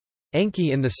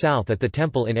 Enki in the south at the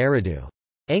temple in Eridu.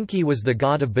 Enki was the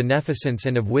god of beneficence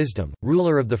and of wisdom,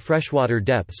 ruler of the freshwater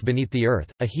depths beneath the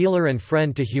earth, a healer and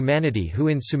friend to humanity who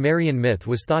in Sumerian myth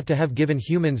was thought to have given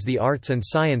humans the arts and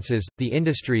sciences, the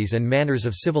industries and manners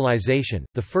of civilization.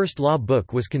 The first law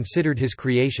book was considered his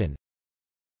creation.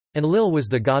 Enlil was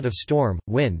the god of storm,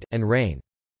 wind, and rain.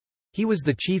 He was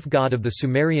the chief god of the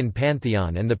Sumerian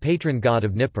pantheon and the patron god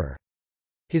of Nippur.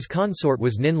 His consort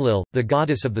was Ninlil, the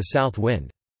goddess of the south wind.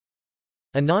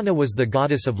 Inanna was the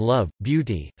goddess of love,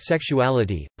 beauty,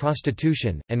 sexuality,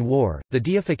 prostitution, and war, the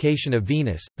deification of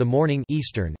Venus, the morning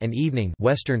eastern and evening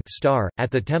western star, at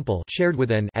the temple shared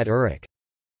with An at Uruk.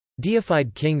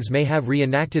 Deified kings may have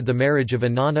reenacted the marriage of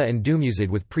Inanna and Dumuzid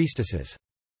with priestesses.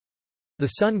 The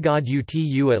sun god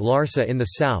Utu at Larsa in the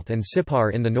south and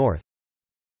Sippar in the north.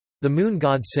 The moon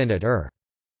god Sin at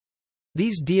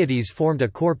These deities formed a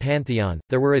core pantheon,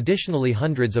 there were additionally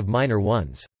hundreds of minor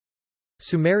ones.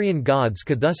 Sumerian gods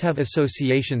could thus have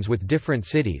associations with different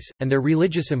cities, and their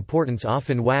religious importance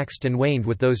often waxed and waned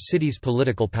with those cities'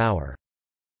 political power.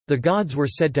 The gods were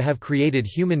said to have created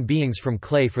human beings from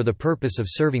clay for the purpose of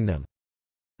serving them.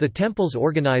 The temples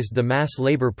organized the mass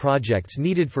labor projects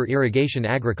needed for irrigation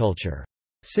agriculture.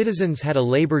 Citizens had a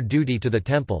labor duty to the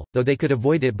temple, though they could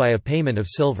avoid it by a payment of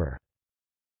silver.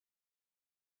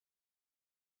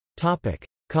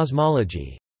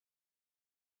 Cosmology.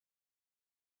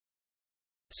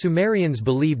 Sumerians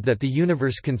believed that the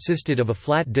universe consisted of a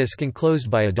flat disk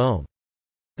enclosed by a dome.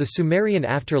 The Sumerian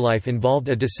afterlife involved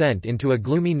a descent into a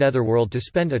gloomy netherworld to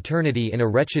spend eternity in a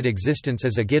wretched existence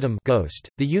as a Gidam ghost.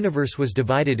 The universe was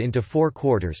divided into 4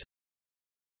 quarters.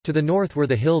 To the north were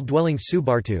the hill-dwelling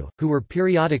Subartu, who were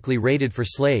periodically raided for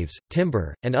slaves,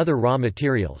 timber, and other raw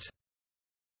materials.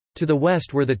 To the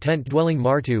west were the tent-dwelling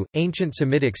Martu, ancient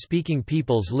Semitic-speaking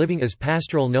peoples living as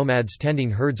pastoral nomads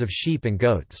tending herds of sheep and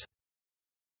goats.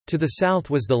 To the south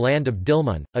was the land of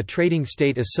Dilmun, a trading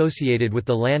state associated with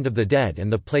the land of the dead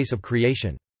and the place of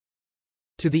creation.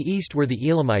 To the east were the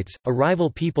Elamites, a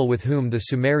rival people with whom the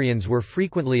Sumerians were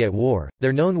frequently at war.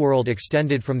 Their known world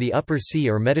extended from the Upper Sea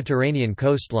or Mediterranean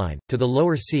coastline, to the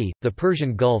Lower Sea, the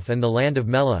Persian Gulf and the land of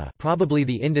Mela, probably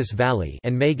the Indus Valley,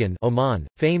 and Magan, Oman,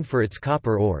 famed for its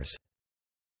copper ores.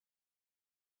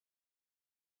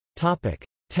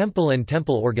 Temple and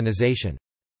temple organization.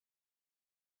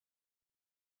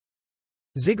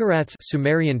 Ziggurats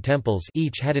Sumerian temples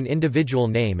each had an individual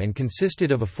name and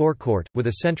consisted of a forecourt, with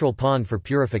a central pond for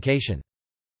purification.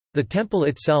 The temple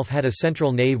itself had a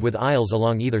central nave with aisles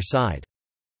along either side.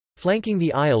 Flanking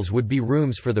the aisles would be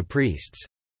rooms for the priests.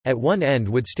 At one end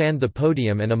would stand the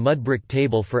podium and a mud-brick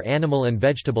table for animal and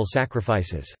vegetable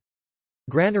sacrifices.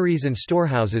 Granaries and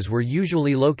storehouses were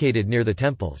usually located near the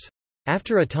temples.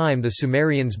 After a time the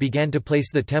Sumerians began to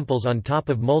place the temples on top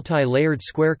of multi-layered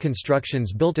square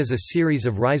constructions built as a series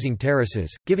of rising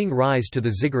terraces, giving rise to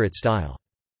the ziggurat style.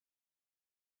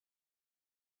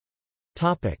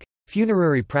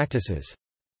 Funerary practices.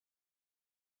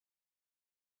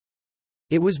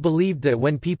 It was believed that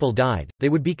when people died, they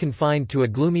would be confined to a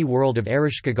gloomy world of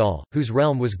Ereshkigal, whose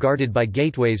realm was guarded by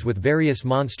gateways with various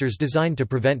monsters designed to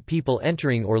prevent people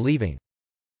entering or leaving.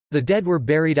 The dead were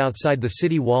buried outside the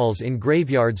city walls in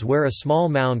graveyards where a small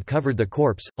mound covered the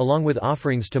corpse, along with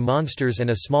offerings to monsters and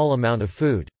a small amount of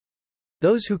food.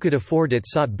 Those who could afford it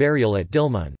sought burial at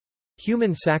Dilmun.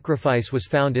 Human sacrifice was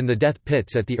found in the death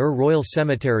pits at the Royal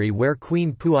Cemetery where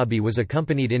Queen Puabi was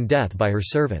accompanied in death by her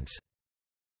servants.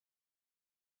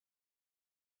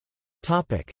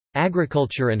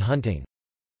 Agriculture and hunting.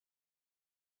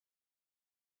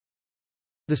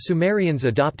 The Sumerians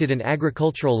adopted an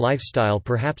agricultural lifestyle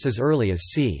perhaps as early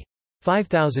as c.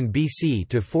 5000 BC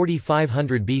to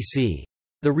 4500 BC.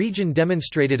 The region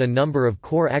demonstrated a number of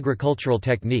core agricultural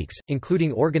techniques,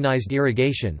 including organized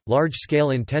irrigation,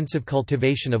 large-scale intensive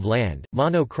cultivation of land,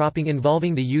 monocropping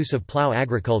involving the use of plow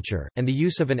agriculture, and the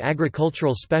use of an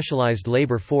agricultural specialized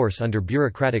labor force under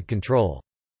bureaucratic control.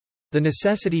 The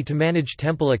necessity to manage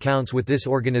temple accounts with this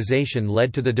organization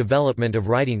led to the development of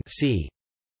writing c.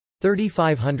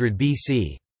 3500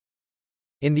 BC.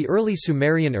 In the early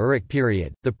Sumerian Uruk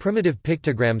period, the primitive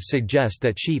pictograms suggest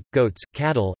that sheep, goats,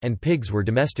 cattle, and pigs were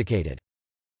domesticated.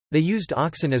 They used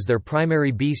oxen as their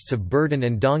primary beasts of burden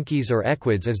and donkeys or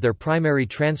equids as their primary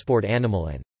transport animal,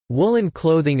 and woolen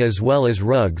clothing as well as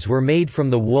rugs were made from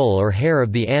the wool or hair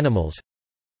of the animals.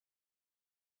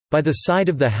 By the side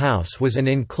of the house was an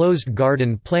enclosed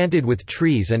garden planted with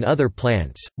trees and other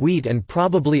plants. Wheat and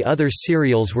probably other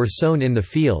cereals were sown in the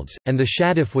fields, and the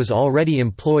shadif was already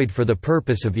employed for the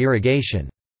purpose of irrigation.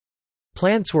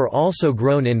 Plants were also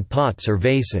grown in pots or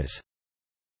vases.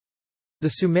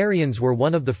 The Sumerians were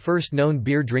one of the first known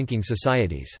beer-drinking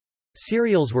societies.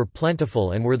 Cereals were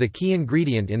plentiful and were the key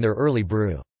ingredient in their early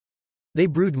brew. They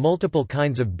brewed multiple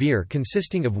kinds of beer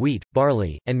consisting of wheat,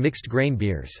 barley, and mixed grain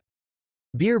beers.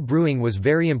 Beer brewing was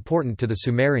very important to the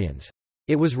Sumerians.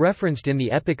 It was referenced in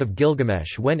the Epic of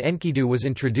Gilgamesh when Enkidu was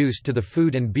introduced to the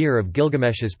food and beer of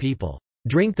Gilgamesh's people.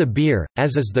 "Drink the beer,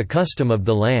 as is the custom of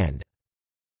the land."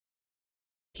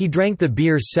 He drank the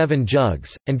beer 7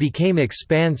 jugs, and became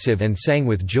expansive and sang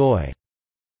with joy.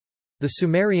 The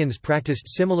Sumerians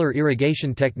practiced similar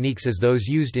irrigation techniques as those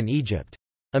used in Egypt.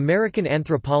 American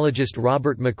anthropologist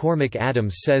Robert McCormick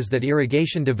Adams says that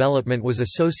irrigation development was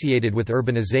associated with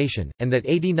urbanization, and that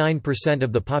 89%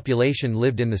 of the population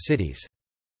lived in the cities.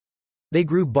 They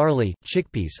grew barley,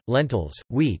 chickpeas, lentils,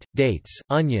 wheat, dates,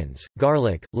 onions,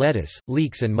 garlic, lettuce,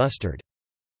 leeks, and mustard.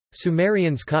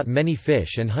 Sumerians caught many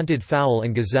fish and hunted fowl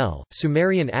and gazelle.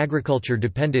 Sumerian agriculture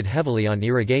depended heavily on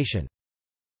irrigation.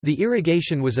 The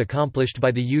irrigation was accomplished by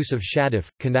the use of shadif,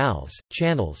 canals,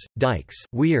 channels, dikes,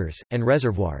 weirs, and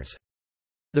reservoirs.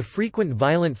 The frequent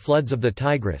violent floods of the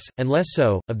Tigris, and less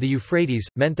so, of the Euphrates,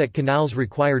 meant that canals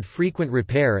required frequent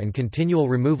repair and continual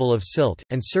removal of silt,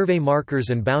 and survey markers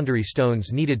and boundary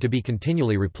stones needed to be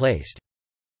continually replaced.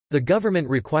 The government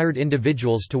required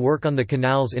individuals to work on the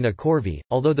canals in a corvée,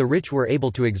 although the rich were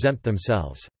able to exempt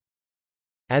themselves.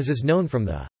 As is known from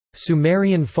the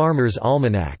Sumerian Farmer's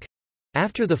Almanac,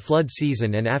 after the flood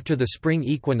season and after the spring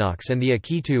equinox and the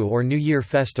Akitu or New Year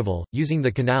festival, using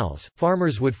the canals,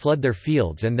 farmers would flood their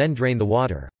fields and then drain the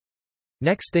water.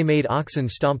 Next they made oxen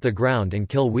stomp the ground and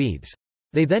kill weeds.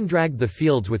 They then dragged the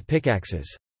fields with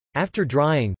pickaxes. After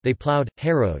drying, they plowed,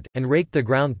 harrowed, and raked the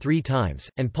ground 3 times,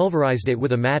 and pulverized it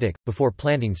with a mattock, before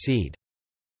planting seed.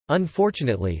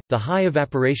 Unfortunately, the high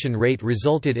evaporation rate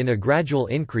resulted in a gradual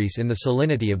increase in the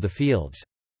salinity of the fields.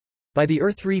 By the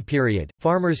Ur-3 period,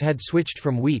 farmers had switched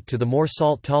from wheat to the more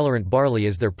salt-tolerant barley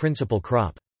as their principal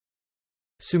crop.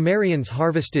 Sumerians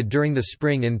harvested during the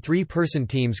spring in three-person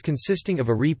teams consisting of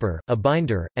a reaper, a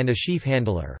binder, and a sheaf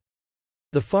handler.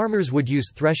 The farmers would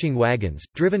use threshing wagons,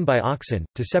 driven by oxen,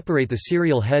 to separate the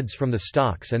cereal heads from the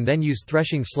stalks and then use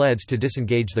threshing sleds to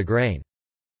disengage the grain.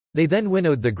 They then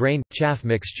winnowed the grain-chaff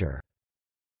mixture.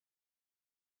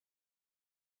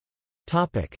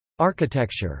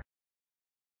 Architecture.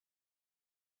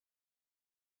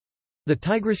 The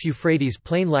Tigris-Euphrates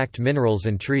plain lacked minerals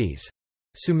and trees.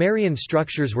 Sumerian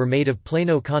structures were made of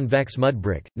plano-convex mud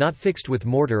brick, not fixed with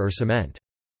mortar or cement.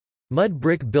 Mud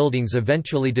brick buildings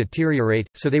eventually deteriorate,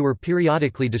 so they were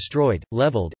periodically destroyed,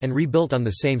 leveled, and rebuilt on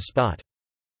the same spot.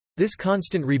 This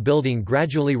constant rebuilding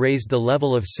gradually raised the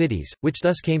level of cities, which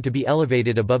thus came to be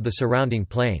elevated above the surrounding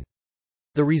plain.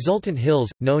 The resultant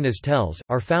hills, known as tells,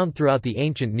 are found throughout the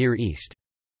ancient Near East.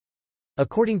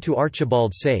 According to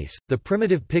Archibald Sayce, the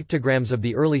primitive pictograms of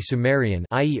the early Sumerian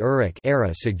i.e. Uruk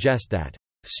era suggest that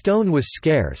stone was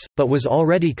scarce, but was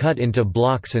already cut into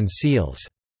blocks and seals.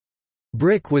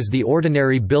 Brick was the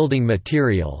ordinary building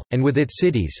material, and with it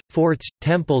cities, forts,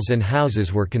 temples and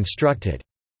houses were constructed.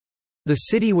 The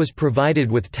city was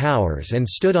provided with towers and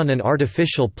stood on an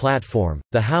artificial platform.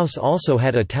 The house also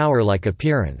had a tower-like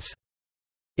appearance.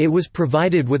 It was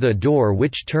provided with a door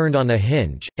which turned on a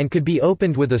hinge, and could be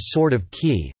opened with a sort of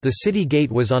key. The city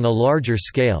gate was on a larger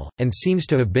scale, and seems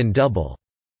to have been double.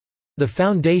 The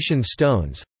foundation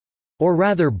stones, or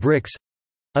rather bricks,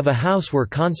 of a house were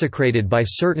consecrated by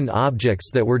certain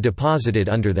objects that were deposited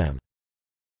under them.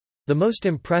 The most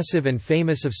impressive and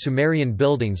famous of Sumerian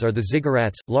buildings are the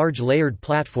ziggurats, large layered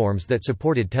platforms that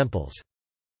supported temples.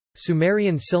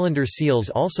 Sumerian cylinder seals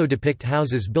also depict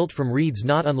houses built from reeds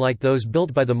not unlike those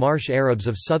built by the marsh Arabs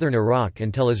of southern Iraq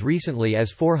until as recently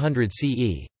as 400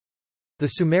 CE. The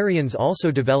Sumerians also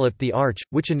developed the arch,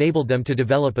 which enabled them to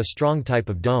develop a strong type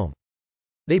of dome.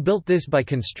 They built this by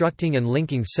constructing and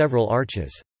linking several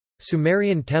arches.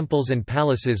 Sumerian temples and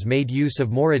palaces made use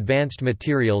of more advanced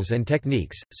materials and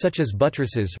techniques, such as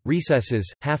buttresses,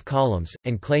 recesses, half-columns,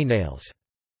 and clay nails.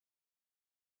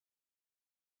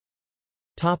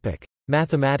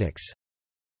 Mathematics.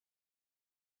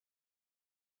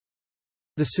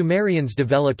 The Sumerians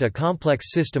developed a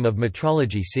complex system of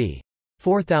metrology c.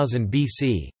 4000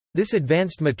 BC. This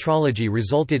advanced metrology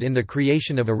resulted in the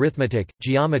creation of arithmetic,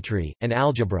 geometry, and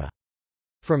algebra.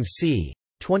 From c.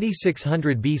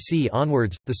 2600 BC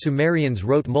onwards, the Sumerians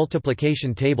wrote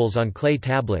multiplication tables on clay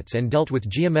tablets and dealt with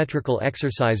geometrical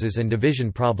exercises and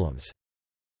division problems.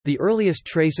 The earliest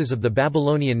traces of the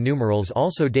Babylonian numerals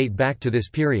also date back to this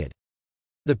period.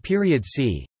 The period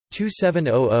c.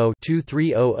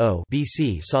 2700–2300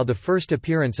 BC saw the first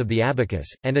appearance of the abacus,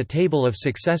 and a table of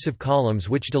successive columns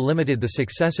which delimited the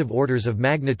successive orders of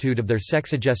magnitude of their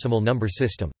sexagesimal number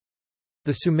system.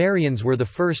 The Sumerians were the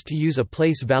first to use a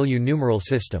place-value numeral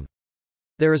system.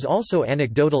 There is also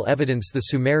anecdotal evidence the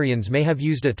Sumerians may have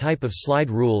used a type of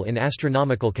slide rule in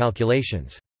astronomical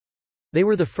calculations. They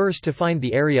were the first to find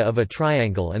the area of a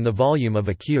triangle and the volume of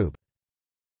a cube.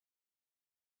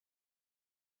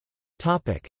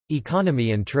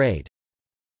 Economy and trade.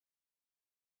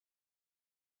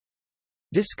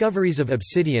 Discoveries of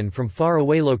obsidian from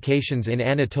far-away locations in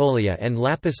Anatolia and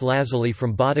lapis lazuli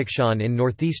from Badakhshan in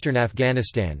northeastern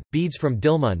Afghanistan, beads from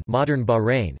Dilmun, modern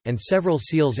Bahrain, and several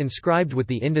seals inscribed with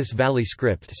the Indus Valley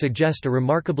script suggest a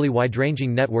remarkably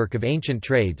wide-ranging network of ancient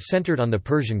trade centered on the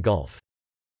Persian Gulf.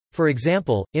 For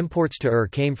example, imports to Ur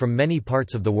came from many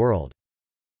parts of the world.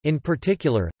 In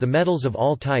particular, the metals of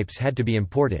all types had to be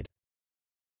imported.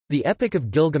 The Epic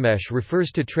of Gilgamesh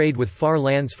refers to trade with far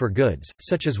lands for goods,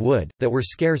 such as wood, that were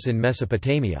scarce in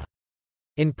Mesopotamia.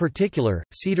 In particular,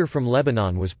 cedar from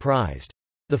Lebanon was prized.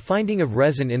 The finding of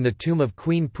resin in the tomb of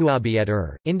Queen Puabi at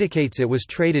Ur indicates it was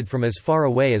traded from as far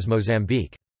away as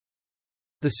Mozambique.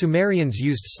 The Sumerians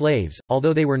used slaves,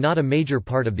 although they were not a major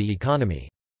part of the economy.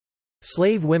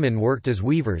 Slave women worked as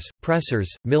weavers,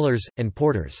 pressers, millers, and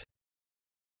porters.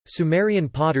 Sumerian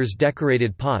potters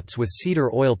decorated pots with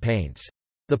cedar oil paints.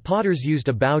 The potters used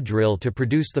a bow drill to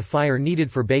produce the fire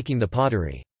needed for baking the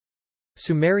pottery.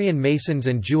 Sumerian masons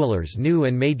and jewelers knew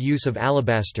and made use of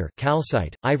alabaster,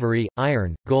 calcite, ivory,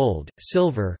 iron, gold,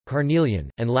 silver, carnelian,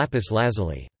 and lapis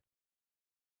lazuli.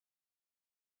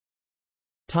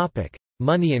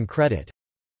 Money and credit.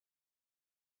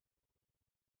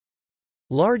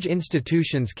 Large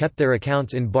institutions kept their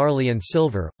accounts in barley and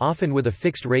silver, often with a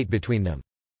fixed rate between them.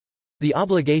 The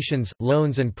obligations,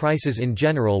 loans and prices in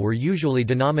general were usually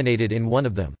denominated in one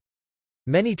of them.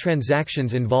 Many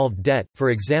transactions involved debt, for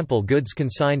example goods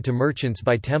consigned to merchants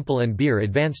by temple and beer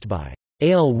advanced by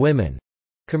ale women.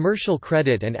 Commercial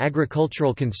credit and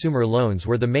agricultural consumer loans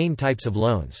were the main types of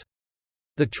loans.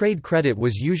 The trade credit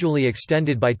was usually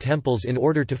extended by temples in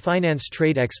order to finance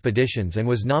trade expeditions and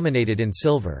was nominated in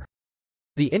silver.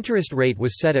 The interest rate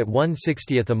was set at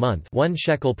 1/60th a month, 1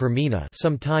 shekel per mina,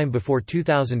 some time before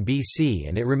 2000 BC,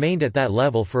 and it remained at that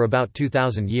level for about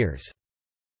 2000 years.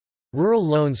 Rural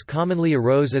loans commonly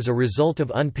arose as a result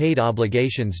of unpaid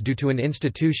obligations due to an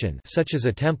institution such as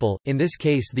a temple. In this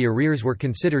case, the arrears were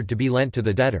considered to be lent to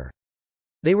the debtor.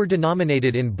 They were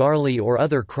denominated in barley or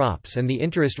other crops, and the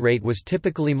interest rate was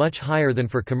typically much higher than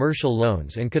for commercial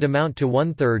loans and could amount to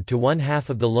 1/3 to 1/2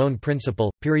 of the loan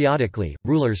principal. Periodically,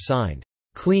 rulers signed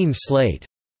clean slate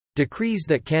decrees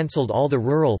that cancelled all the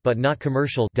rural but not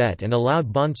commercial debt and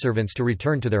allowed bondservants to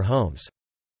return to their homes.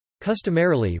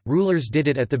 Customarily, rulers did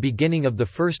it at the beginning of the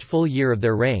first full year of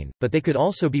their reign, but they could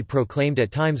also be proclaimed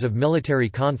at times of military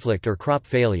conflict or crop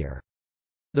failure.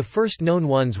 The first known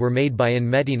ones were made by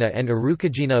Enmetina and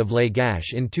Arukagina of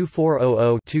Lagash in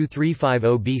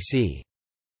 2400–2350 BC.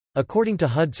 According to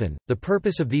Hudson, the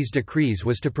purpose of these decrees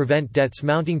was to prevent debts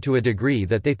mounting to a degree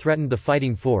that they threatened the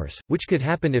fighting force, which could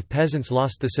happen if peasants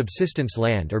lost the subsistence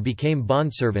land or became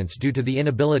bondservants due to the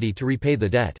inability to repay the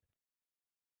debt.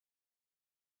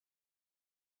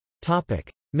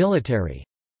 Military.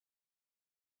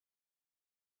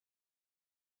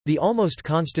 The almost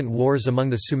constant wars among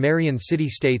the Sumerian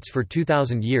city-states for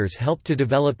 2000 years helped to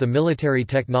develop the military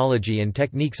technology and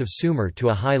techniques of Sumer to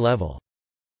a high level.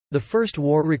 The first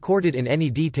war recorded in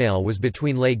any detail was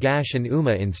between Lagash and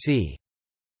Umma in c.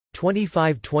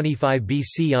 2525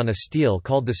 BC on a stele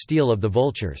called the Stele of the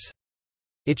Vultures.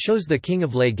 It shows the king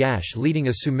of Lagash leading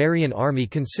a Sumerian army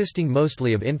consisting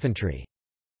mostly of infantry.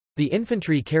 The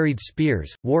infantry carried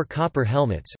spears, wore copper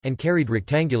helmets, and carried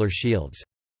rectangular shields.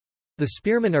 The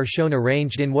spearmen are shown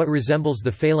arranged in what resembles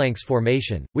the phalanx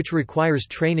formation, which requires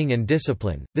training and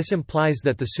discipline. This implies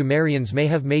that the Sumerians may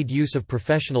have made use of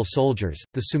professional soldiers.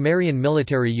 The Sumerian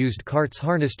military used carts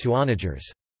harnessed to onagers.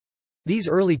 These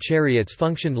early chariots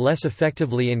functioned less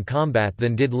effectively in combat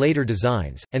than did later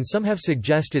designs, and some have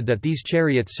suggested that these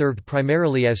chariots served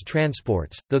primarily as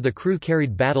transports, though the crew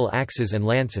carried battle axes and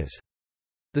lances.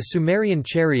 The Sumerian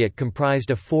chariot comprised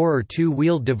a 4 or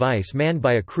 2-wheeled device manned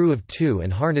by a crew of 2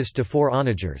 and harnessed to 4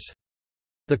 onagers.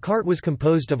 The cart was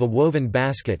composed of a woven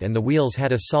basket and the wheels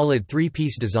had a solid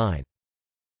 3-piece design.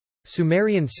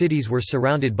 Sumerian cities were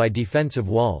surrounded by defensive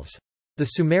walls. The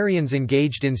Sumerians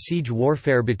engaged in siege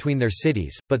warfare between their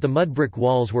cities, but the mud-brick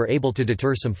walls were able to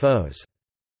deter some foes.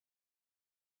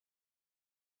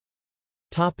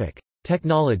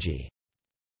 Technology.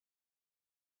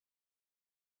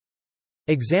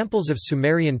 Examples of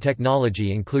Sumerian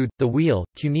technology include, the wheel,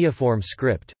 cuneiform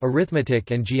script,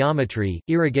 arithmetic and geometry,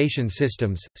 irrigation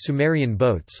systems, Sumerian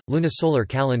boats, lunisolar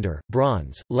calendar,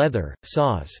 bronze, leather,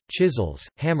 saws, chisels,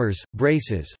 hammers,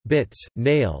 braces, bits,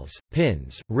 nails,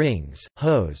 pins, rings,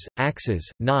 hoes, axes,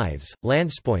 knives,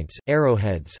 lanspoints,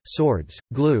 arrowheads, swords,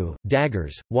 glue,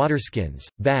 daggers, waterskins,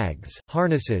 bags,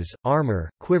 harnesses, armor,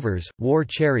 quivers, war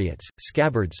chariots,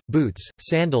 scabbards, boots,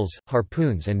 sandals,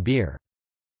 harpoons and beer.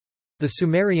 The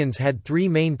Sumerians had 3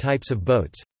 main types of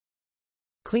boats.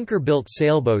 Clinker-built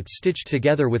sailboats stitched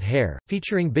together with hair,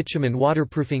 featuring bitumen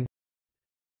waterproofing.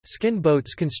 Skin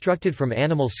boats constructed from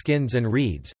animal skins and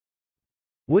reeds.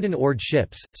 Wooden oared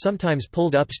ships, sometimes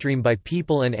pulled upstream by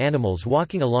people and animals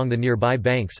walking along the nearby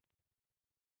banks.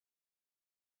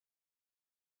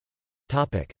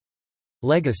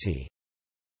 Legacy.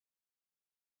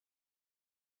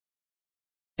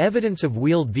 Evidence of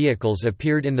wheeled vehicles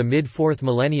appeared in the mid-4th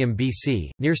millennium BC,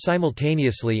 near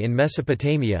simultaneously in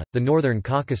Mesopotamia, the northern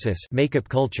Caucasus make-up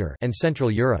culture, and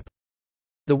Central Europe.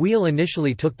 The wheel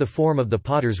initially took the form of the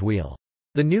potter's wheel.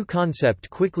 The new concept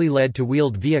quickly led to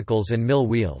wheeled vehicles and mill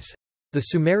wheels. The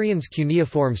Sumerians'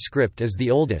 cuneiform script is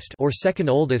the oldest or second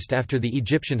oldest after the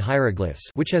Egyptian hieroglyphs,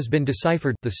 which has been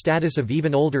deciphered. The status of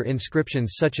even older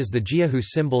inscriptions such as the Jiahu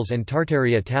symbols and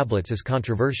Tartaria tablets is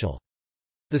controversial.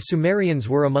 The Sumerians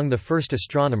were among the first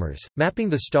astronomers, mapping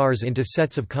the stars into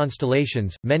sets of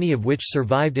constellations, many of which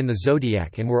survived in the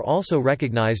zodiac and were also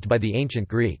recognized by the ancient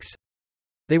Greeks.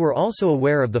 They were also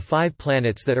aware of the 5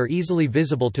 planets that are easily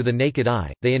visible to the naked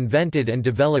eye. They invented and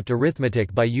developed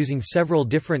arithmetic by using several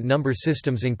different number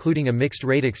systems, including a mixed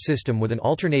radix system with an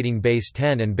alternating base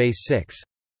 10 and base 6.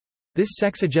 This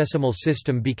sexagesimal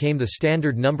system became the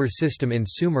standard number system in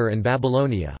Sumer and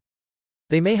Babylonia.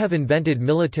 They may have invented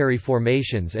military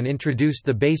formations and introduced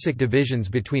the basic divisions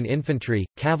between infantry,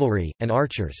 cavalry, and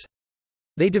archers.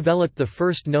 They developed the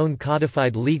first known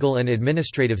codified legal and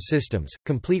administrative systems,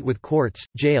 complete with courts,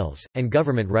 jails, and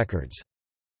government records.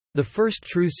 The first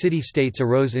true city-states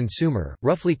arose in Sumer,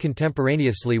 roughly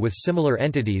contemporaneously with similar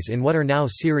entities in what are now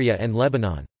Syria and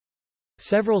Lebanon.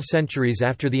 Several centuries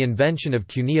after the invention of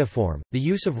cuneiform, the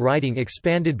use of writing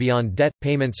expanded beyond debt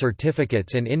payment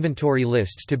certificates and inventory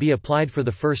lists to be applied for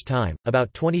the first time,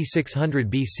 about 2600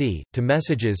 BC, to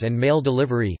messages and mail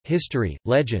delivery, history,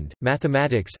 legend,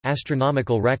 mathematics,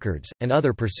 astronomical records, and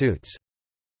other pursuits.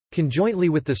 Conjointly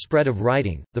with the spread of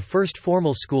writing, the first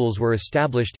formal schools were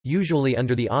established, usually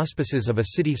under the auspices of a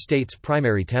city-state's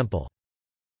primary temple.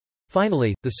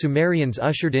 Finally, the Sumerians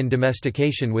ushered in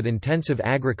domestication with intensive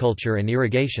agriculture and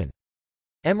irrigation.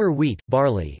 Emmer wheat,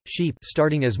 barley, sheep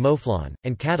starting as mouflon,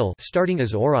 and cattle starting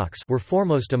as aurochs were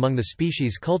foremost among the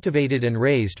species cultivated and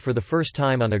raised for the first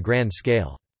time on a grand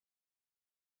scale.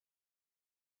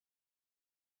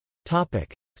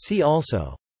 See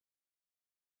also: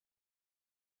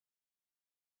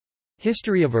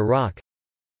 History of Iraq,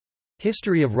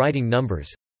 History of writing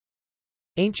numbers,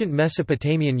 Ancient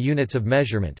Mesopotamian units of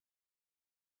measurement,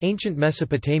 Ancient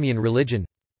Mesopotamian religion.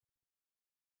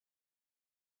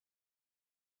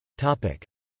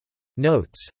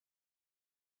 Notes.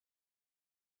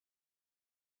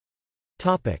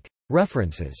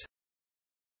 References.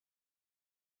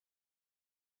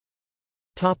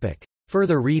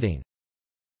 Further reading.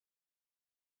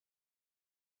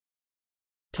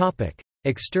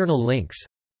 External links.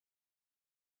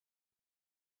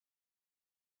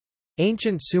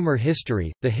 Ancient Sumer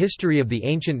History, The History of the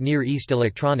Ancient Near East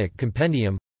Electronic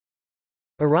Compendium.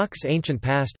 Iraq's Ancient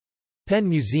Past, Penn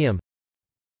Museum.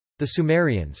 The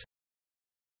Sumerians.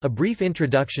 A Brief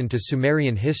Introduction to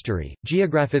Sumerian History,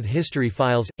 Geographith History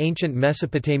Files, Ancient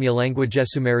Mesopotamia Language.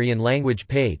 Sumerian language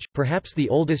page, perhaps the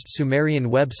oldest Sumerian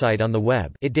website on the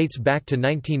web, it dates back to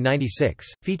 1996,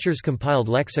 features compiled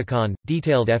lexicon,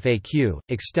 detailed FAQ,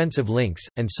 extensive links,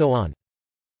 and so on.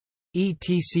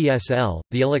 ETCSL,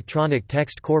 the electronic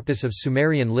text corpus of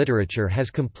Sumerian literature,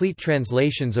 has complete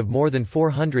translations of more than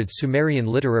 400 Sumerian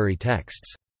literary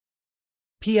texts.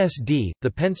 PSD,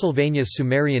 the Pennsylvania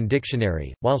Sumerian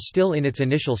Dictionary, while still in its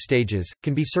initial stages,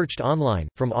 can be searched online,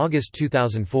 from August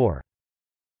 2004.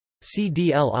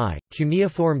 CDLI,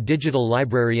 Cuneiform Digital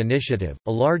Library Initiative,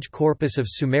 a large corpus of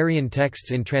Sumerian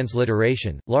texts in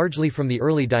transliteration, largely from the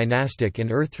early dynastic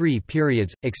and Ur III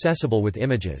periods, accessible with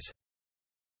images.